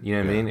reason. You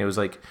know what I mean? It was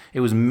like, it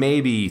was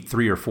maybe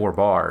 3 or 4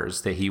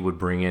 bars that he would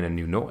bring in a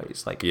new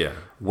noise. Like,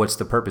 what's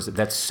the purpose?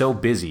 That's so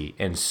busy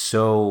and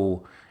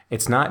so,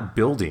 it's not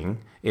building.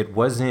 It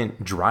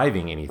wasn't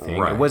driving anything.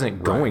 Right, it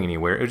wasn't going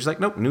anywhere. It was just like,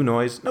 nope, new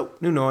noise, nope,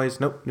 new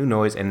noise, nope, new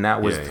noise. And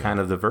that was kind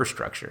of the verse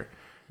structure.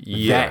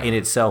 Yeah. That in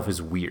itself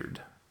is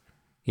weird.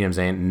 You know what I'm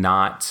saying?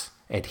 Not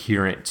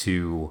adherent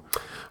to...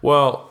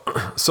 Well,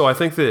 so I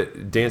think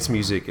that dance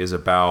music is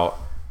about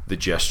the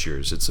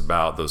gestures. It's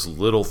about those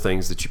little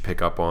things that you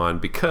pick up on,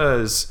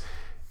 because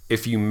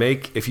if you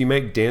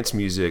make dance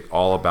music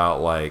all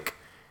about like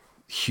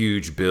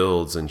huge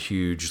builds and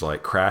huge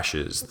like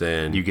crashes,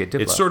 then you get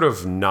Diplo. It's sort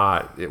of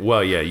not,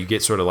 well, yeah, you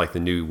get sort of like the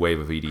new wave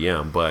of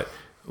EDM, but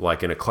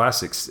like in a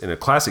classic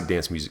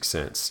dance music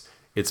sense,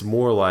 it's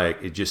more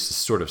like it just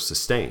sort of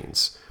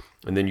sustains,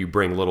 and then you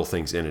bring little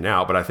things in and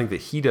out. But I think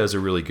that he does a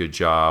really good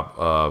job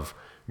of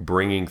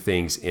bringing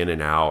things in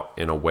and out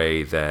in a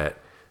way that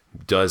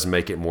does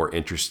make it more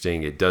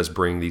interesting. It does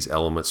bring these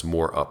elements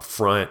more up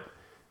front.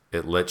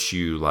 It lets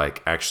you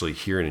like actually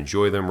hear and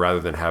enjoy them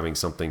rather than having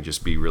something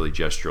just be really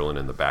gestural and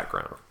in the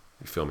background.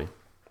 You feel me?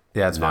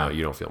 Yeah, that's fine. No,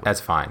 you don't feel me. That's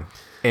fine.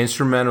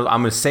 Instrumental.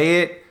 I'm gonna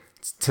say it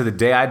to the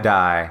day I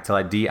die, till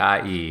I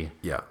die.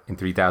 Yeah. In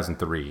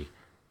 3003,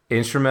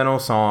 instrumental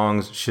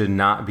songs should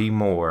not be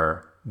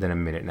more than a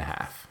minute and a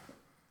half.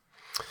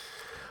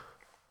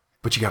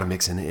 But you got to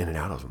mix in and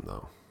out of them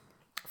though.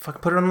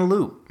 Fucking put it on the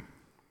loop.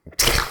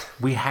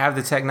 We have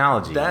the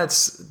technology.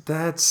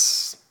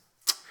 That's.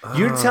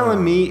 You're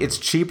telling me it's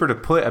cheaper to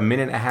put a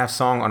minute and a half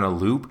song on a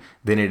loop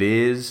than it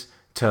is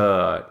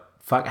to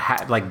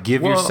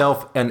give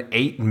yourself an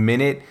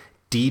 8-minute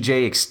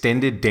DJ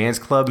extended dance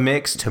club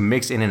mix to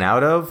mix in and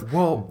out of?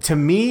 Well, to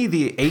me,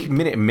 the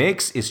 8-minute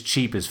mix is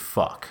cheap as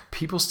fuck.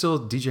 People still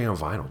DJ on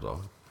vinyl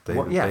though. They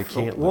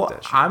can't well, let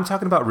that shit. I'm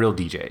talking about real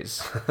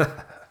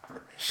DJs.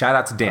 Shout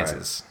out to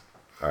dances.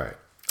 All right.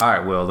 All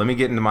right, Will, let me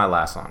get into my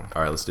last song.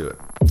 All right, let's do it.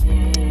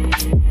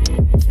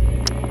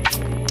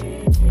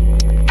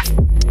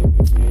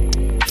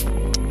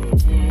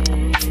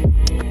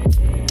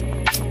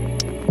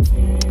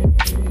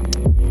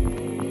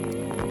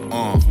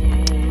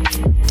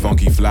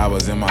 Funky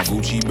flowers in my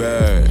Gucci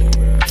bag.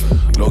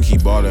 Low-key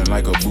ballin'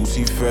 like a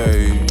Boosie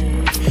fade.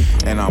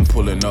 And I'm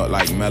pulling up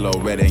like mellow,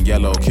 red and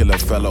yellow. Killer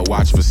fellow,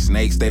 watch for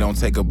snakes, they don't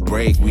take a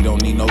break. We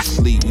don't need no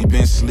sleep, we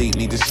been sleep,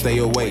 need to stay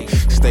awake.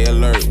 Stay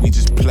alert, we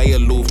just play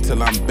aloof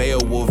till I'm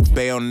Beowulf,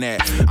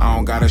 bayonet. I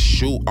don't gotta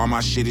shoot, all my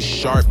shit is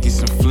sharp, get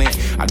some flint.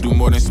 I do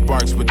more than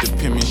sparks with the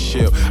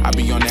penmanship. I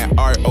be on that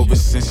art over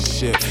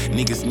censorship.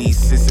 Niggas need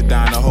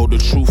Cicidine to hold the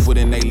truth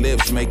within they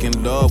lips.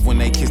 Making love when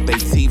they kiss they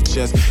teeth,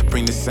 just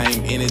bring the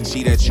same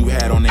energy that you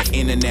had on the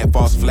internet.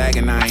 False flag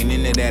and I ain't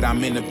into that,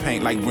 I'm in the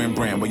paint like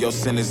Rembrandt. Where your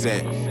sin is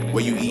at?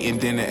 Where you eating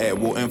dinner at?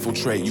 We'll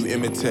infiltrate, you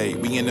imitate,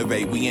 we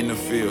innovate, we in the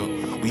field.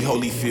 We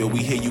Holyfield, we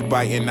hear you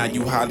biting, now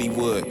you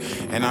Hollywood.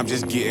 And I'm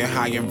just getting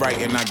high and right,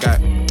 and I got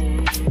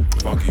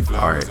funky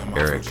flowers. All right,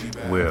 Eric.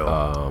 Will.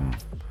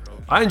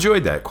 I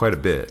enjoyed that quite a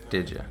bit.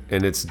 Did you?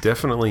 And it's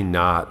definitely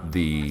not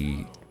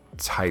the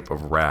type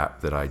of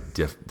rap that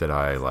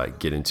I like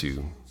get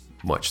into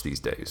much these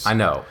days. I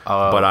know.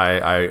 But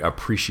I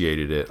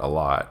appreciated it a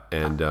lot.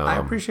 And I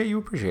appreciate you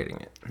appreciating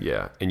it.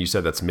 Yeah. And you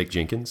said that's Mick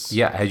Jenkins?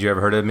 Yeah. Had you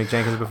ever heard of Mick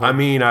Jenkins before? I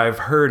mean, I've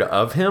heard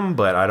of him,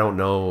 but I don't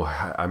know.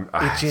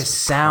 It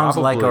just sounds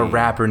like a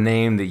rapper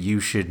name that you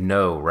should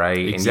know, right?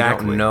 Exactly.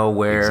 And you don't know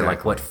where,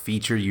 like what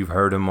feature you've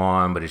heard him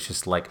on, but it's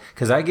just like,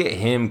 because I get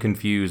him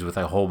confused with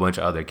a whole bunch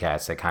of other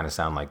cats that kind of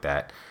sound like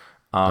that.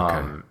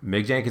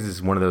 Mick Jenkins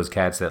is one of those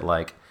cats that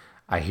like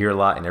I hear a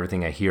lot, and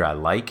everything I hear I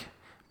like,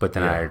 but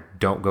then I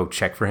don't go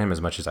check for him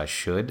as much as I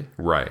should.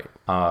 Right.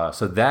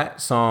 So that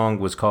song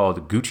was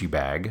called Gucci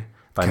Bag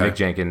by Mick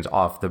Jenkins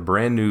off the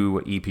brand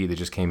new EP that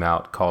just came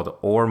out called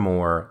Or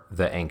More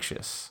The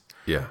Anxious.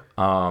 Yeah.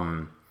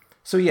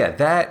 So yeah,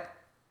 that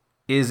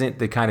isn't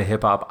the kind of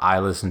hip hop I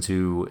listen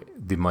to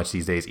much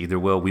these days either.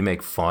 Will we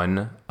make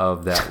fun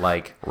of that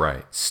like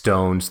Right.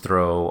 Stones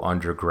throw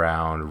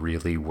underground,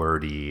 really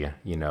wordy,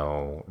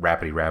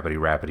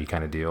 rapidy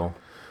kind of deal?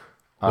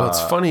 Well,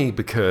 it's funny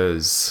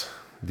because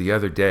the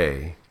other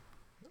day,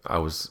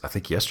 I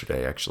think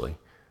yesterday actually,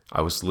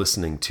 I was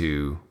listening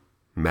to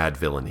Mad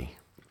Villainy.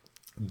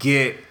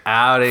 Get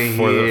out of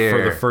here.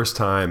 For the first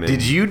time.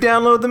 Did you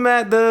download the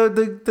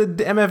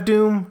MF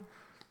Doom?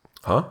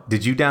 Huh?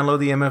 Did you download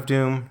the MF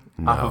Doom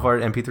off of our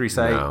MP3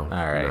 site? No.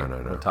 All right.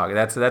 No. We'll talk.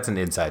 That's an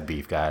inside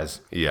beef,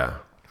 guys. Yeah.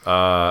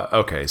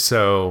 Okay,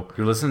 so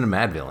You're listening to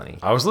Mad Villainy.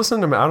 I was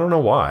listening to. I don't know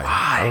why.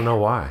 I don't know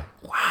why.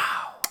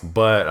 Wow.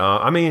 But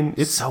I mean,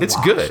 it's So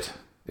good. washed.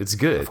 It's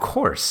good. Of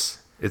course.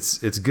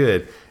 It's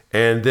good.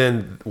 And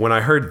then when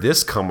I heard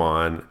this come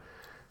on,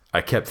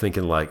 I kept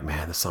thinking like,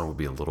 man, this song would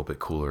be a little bit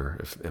cooler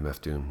if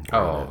MF Doom were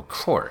in it. Of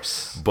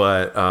course.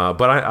 But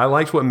I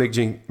liked what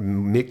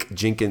Mick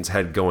Jenkins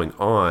had going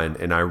on,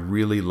 and I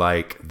really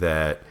like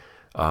that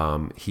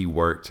he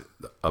worked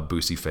a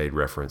Boosie Fade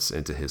reference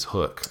into his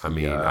hook. I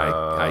mean,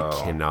 I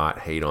cannot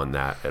hate on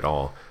that at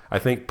all. I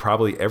think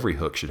probably every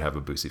hook should have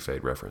a Boosie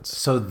Fade reference.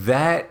 So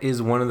that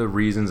is one of the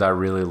reasons I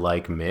really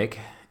like Mick,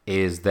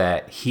 is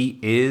that he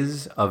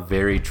is a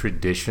very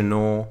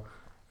traditional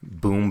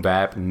boom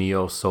bap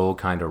neo soul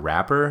kind of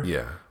rapper.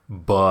 Yeah.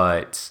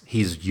 But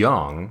he's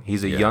young.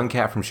 He's a young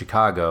cat from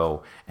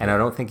Chicago, and I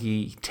don't think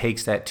he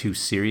takes that too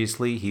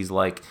seriously. He's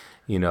like,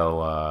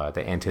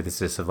 the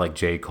antithesis of like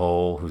J.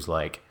 Cole, who's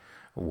like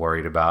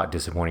worried about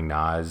disappointing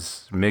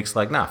Nas. Mick's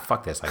like, nah,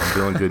 fuck this. Like, I'm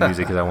doing good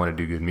music because I want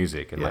to do good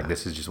music, and like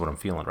this is just what I'm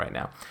feeling right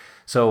now.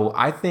 So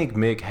I think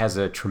Mick has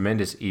a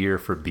tremendous ear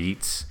for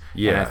beats.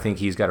 Yeah. And I think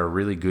he's got a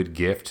really good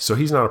gift. So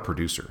he's not a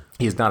producer.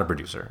 He's not a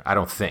producer, I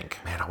don't think.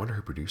 Man, I wonder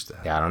who produced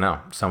that. Yeah, I don't know.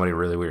 Somebody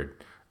really weird.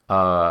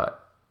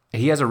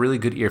 He has a really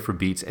good ear for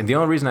beats. And the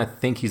only reason I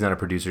think he's not a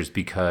producer is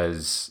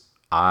because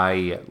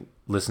I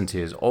listened to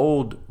his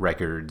old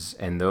records,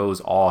 and those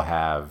all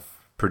have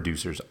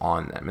producers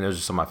on them. And those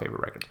are some of my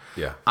favorite records.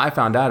 Yeah. I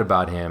found out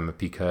about him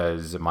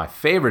because my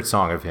favorite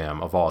song of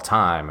him of all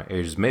time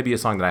is maybe a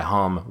song that I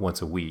hum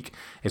once a week.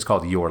 It's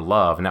called Your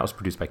Love, and that was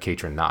produced by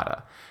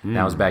Kaytranada. And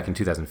that was back in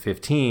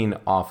 2015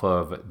 off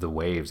of the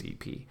Waves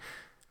EP.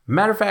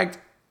 Matter of fact,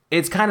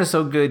 it's kind of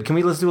so good. Can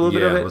we listen to a little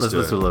bit of it? Let's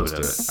listen to a little bit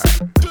of it. All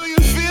right. Do you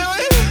feel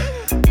it?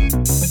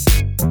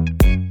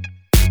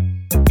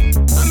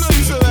 I know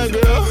you feel that,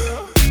 girl.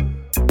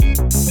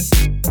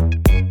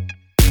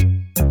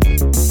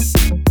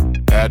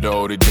 Had to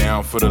hold it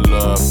down for the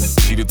love.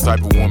 She the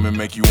type of woman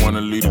make you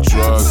wanna leave the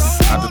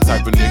drugs. Not the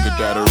type of nigga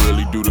that'll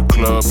really do the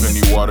club.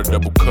 Plenty water,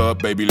 double cup,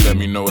 baby, let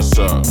me know what's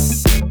up.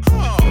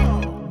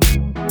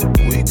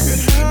 We could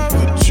have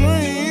a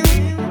dream.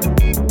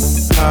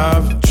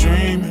 Have a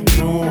dream in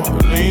New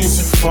Orleans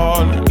and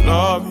fall in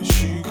love in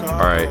Chicago.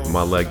 All right,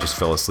 my leg just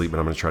fell asleep, and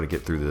I'm going to try to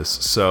get through this.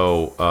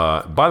 So,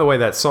 by the way,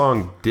 that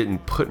song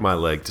didn't put my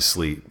leg to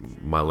sleep.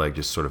 My leg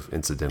just sort of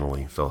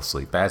incidentally fell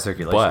asleep. Bad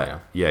circulation.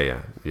 But,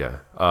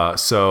 yeah.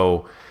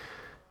 So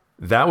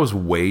that was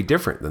way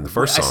different than the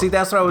first I song. see,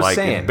 that's what I was like,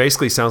 saying. It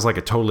basically sounds like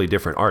a totally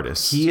different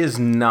artist. He is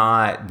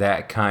not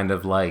that kind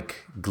of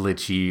like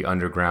glitchy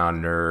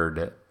underground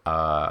nerd.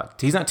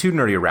 He's not too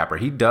nerdy a rapper.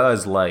 He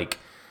does like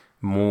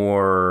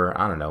more,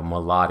 I don't know,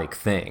 melodic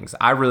things.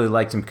 I really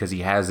liked him because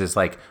he has this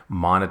like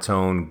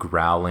monotone,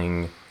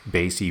 growling,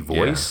 bassy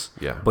voice.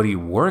 Yeah. But he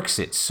works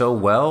it so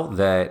well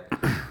that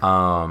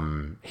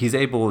he's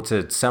able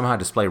to somehow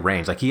display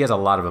range. Like, he has a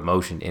lot of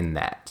emotion in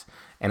that.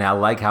 And I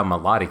like how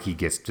melodic he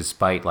gets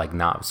despite like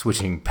not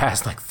switching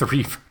past like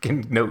 3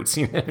 fucking notes.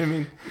 You know what I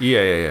mean?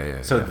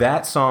 Yeah. So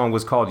that song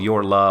was called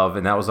Your Love,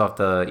 and that was off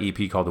the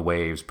EP called The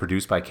Waves,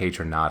 produced by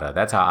Kaytranada.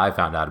 That's how I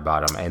found out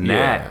about him. And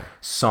that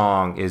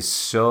song is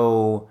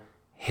so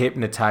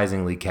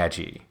hypnotizingly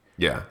catchy.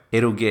 Yeah.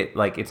 It'll get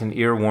like, it's an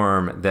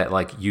earworm that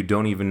like you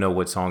don't even know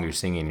what song you're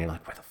singing. You're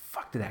like, where the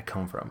fuck did that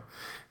come from?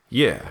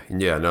 Yeah.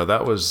 No,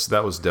 that was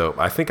dope.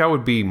 I think I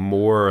would be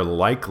more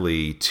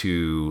likely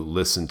to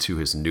listen to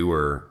his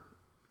newer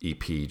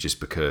EP just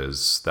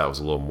because that was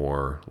a little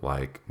more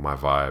like my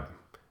vibe.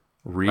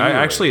 Really?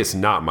 Actually, it's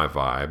not my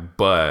vibe,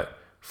 but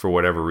for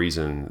whatever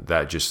reason,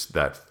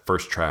 that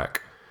first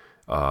track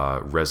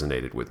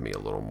resonated with me a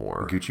little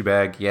more. Gucci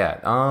Bag, yeah.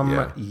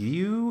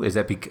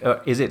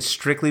 Is it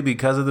strictly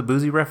because of the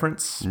Boozy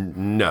reference?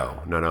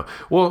 No.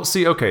 Well,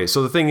 see, okay,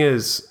 so the thing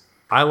is,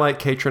 I like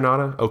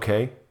Kaytranada,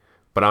 okay,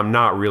 but I'm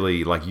not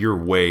really, like, you're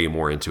way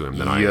more into him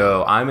than I am.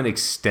 Yo, I'm an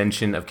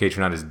extension of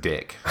Kaytranada's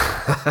dick.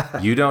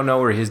 You don't know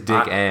where his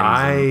dick ends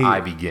and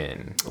I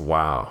begin.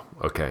 Wow.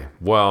 Okay.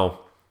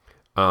 Well,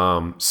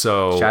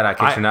 so shout out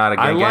Kaytranada,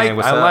 gang,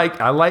 what's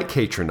up? I like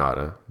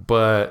Kaytranada,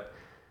 but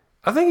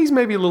I think he's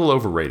maybe a little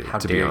overrated,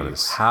 to be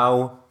honest.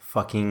 How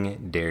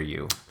fucking dare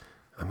you?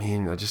 I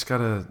mean, I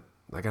gotta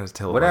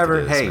tell it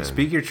whatever. like it is, Hey, man.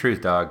 speak your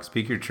truth, dog.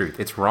 Speak your truth.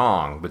 It's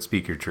wrong, but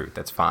speak your truth.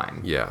 That's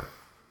fine. Yeah.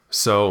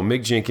 So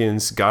Mick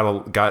Jenkins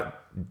got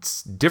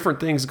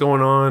different things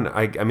going on.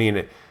 I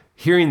mean,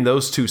 hearing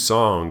those two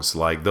songs,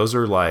 like, those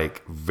are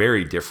like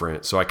very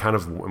different. So I kind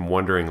of am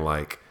wondering,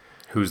 like,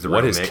 who's the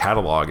what real his Mick?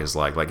 catalog is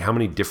like. Like, how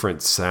many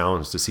different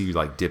sounds does he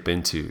like dip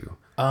into?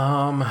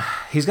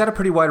 He's got a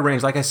pretty wide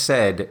range. Like I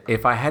said,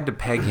 if I had to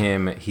peg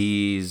him,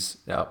 he's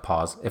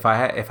pause. If I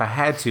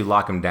had to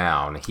lock him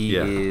down, he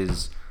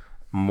is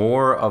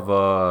more of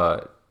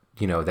a,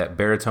 that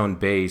baritone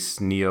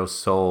bass neo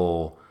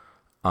soul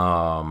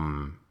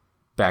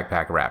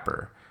backpack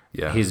rapper.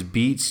 Yeah. His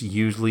beats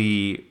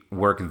usually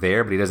work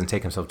there, but he doesn't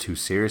take himself too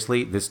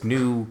seriously. This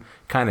new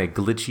kind of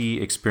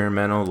glitchy,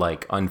 experimental,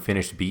 like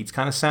unfinished beats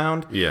kind of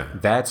sound. Yeah.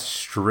 That's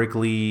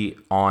strictly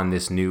on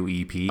this new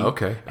EP.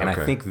 Okay, And I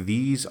okay. think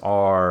these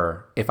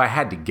are, if I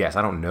had to guess,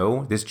 I don't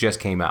know. This just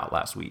came out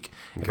last week.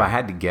 If I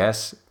had to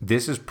guess,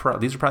 these are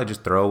probably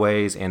just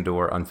throwaways and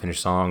or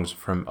unfinished songs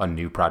from a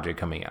new project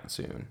coming out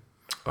soon.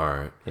 All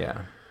right.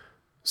 Yeah.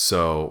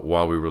 So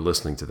while we were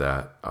listening to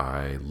that,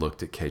 I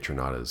looked at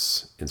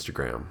Kaytranada's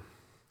Instagram.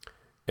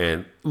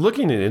 And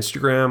looking at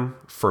Instagram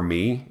for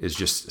me is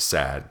just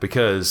sad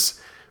because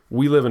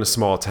we live in a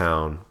small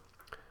town.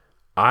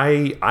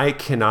 I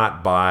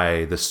cannot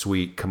buy the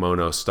sweet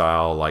kimono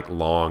style like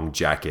long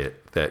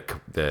jacket that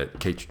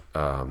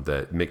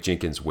Mick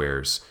Jenkins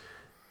wears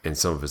in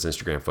some of his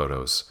Instagram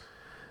photos.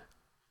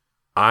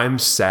 I'm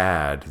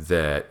sad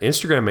that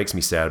Instagram makes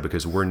me sad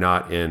because we're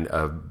not in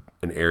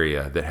an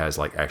area that has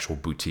like actual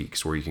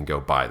boutiques where you can go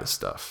buy the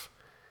stuff.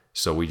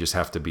 So we just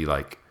have to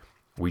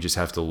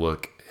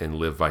look and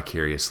live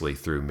vicariously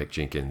through Mick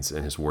Jenkins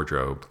and his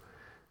wardrobe.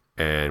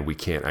 And we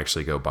can't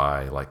actually go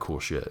buy like cool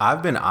shit.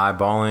 I've been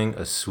eyeballing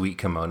a sweet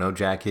kimono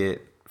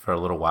jacket for a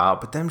little while,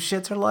 but them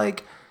shits are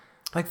like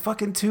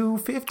fucking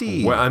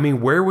 $250 Well, I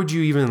mean, where would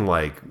you even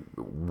like,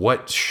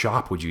 what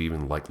shop would you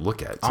even like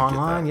look at to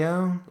online, get that?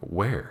 yo.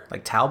 Where?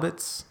 Like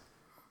Talbot's.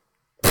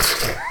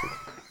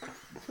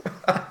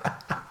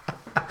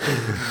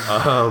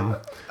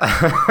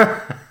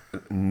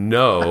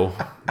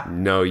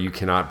 No, you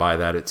cannot buy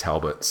that at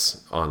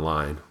Talbot's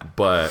online.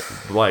 But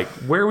like,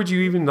 where would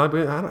you even? I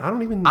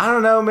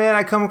don't know, man.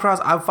 I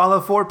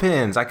follow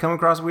 4Pins. I come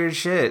across weird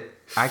shit.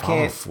 I follow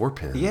can't.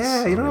 4Pins.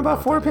 Yeah, you don't know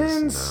about what that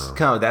 4Pins? is. No.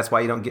 Come, that's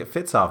why you don't get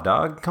fits off,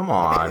 dog. Come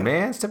on,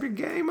 man. Step your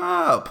game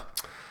up.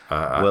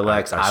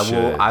 Willex,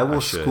 I will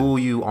should. school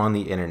you on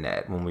the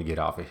internet when we get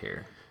off of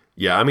here.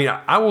 Yeah, I mean,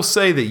 I will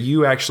say that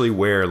you actually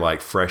wear like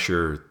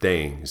fresher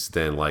things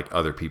than like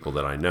other people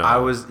that I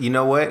know. You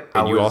know what?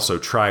 And you also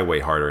try way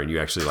harder, and you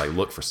actually like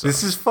look for stuff.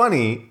 This is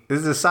funny. This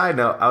is a side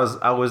note.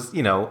 I was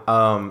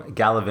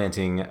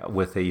gallivanting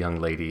with a young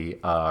lady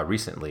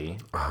recently,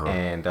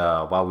 and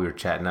while we were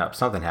chatting up,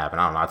 something happened.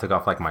 I don't know. I took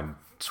off like my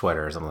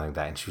sweater or something like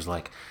that, and she was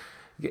like,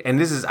 and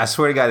this is, I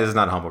swear to God, this is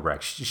not humble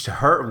brag.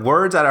 Her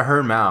words out of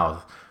her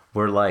mouth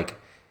were like,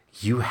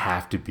 "You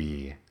have to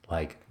be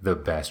like the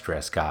best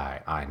dressed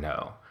guy I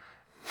know."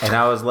 And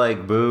I was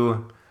like,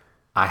 boo,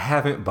 I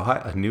haven't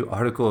bought a new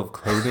article of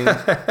clothing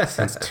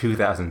since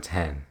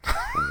 2010.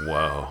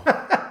 Whoa.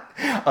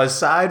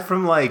 Aside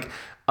from like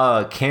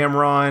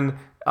Cameron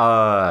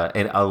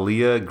and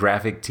Aaliyah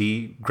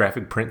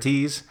graphic print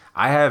tees,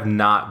 I have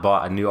not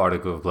bought a new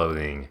article of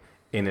clothing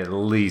in at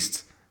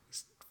least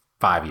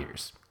 5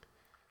 years.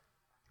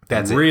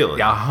 That's really? It.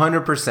 Yeah,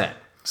 100%.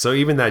 So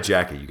even that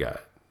jacket you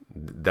got,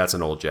 that's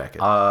an old jacket.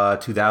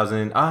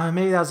 2000,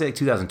 maybe that was like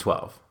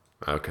 2012.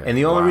 Okay. And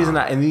the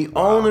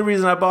only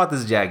reason I bought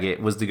this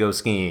jacket was to go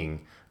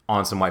skiing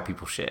on some white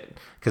people shit,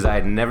 because I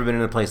had never been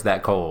in a place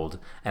that cold,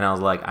 and I was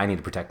like, I need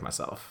to protect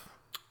myself.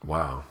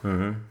 Wow.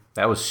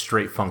 That was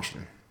straight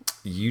function.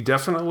 You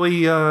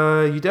definitely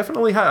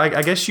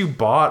I guess you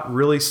bought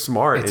really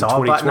smart in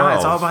 2012.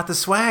 It's all about the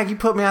swag. You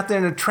put me out there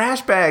in a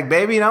trash bag,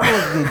 baby, and I'm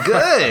looking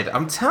good.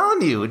 I'm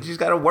telling you, you just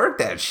got to work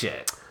that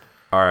shit.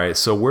 All right,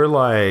 so we're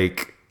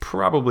like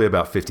probably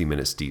about 50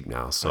 minutes deep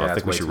now, so I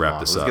think we should wrap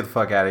this up. Let's get the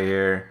fuck out of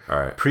here. All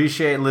right.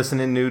 Appreciate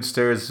listening,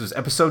 Nudesters. This was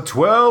episode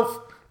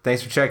 12.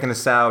 Thanks for checking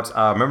us out.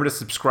 Remember to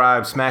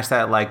subscribe, smash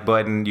that like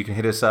button. You can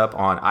hit us up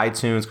on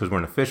iTunes because we're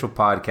an official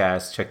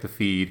podcast. Check the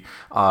feed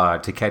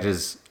to catch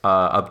us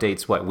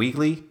updates,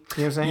 weekly?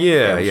 You know what I'm saying?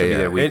 Yeah. We should be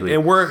there weekly.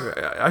 And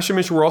I should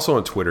mention we're also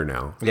on Twitter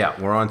now. Yeah,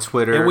 we're on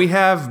Twitter. And we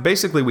have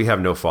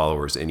no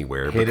followers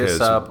anywhere Hit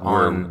because us up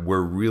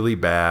we're really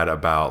bad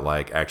about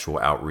like actual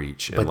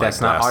outreach. And But like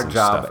that's not our blasting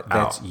job. stuff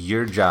That's out.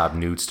 your job,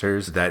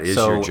 Nudesters. That is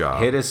So your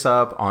job. Hit us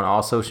up on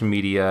all social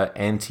media,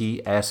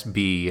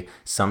 NTSB,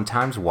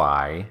 sometimes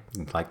Y.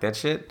 Like that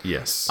shit?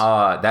 Yes.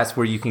 That's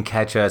where you can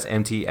catch us.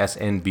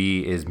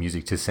 MTSNB is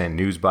Music to Send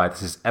News By.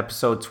 This is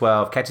episode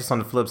 12. Catch us on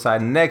the flip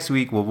side next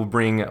week, where we'll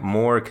bring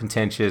more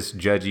contentious,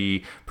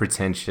 judgy,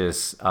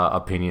 pretentious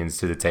opinions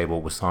to the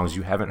table with songs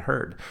you haven't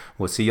heard.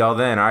 We'll see y'all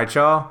then. All right,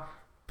 y'all?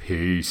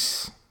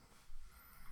 Peace.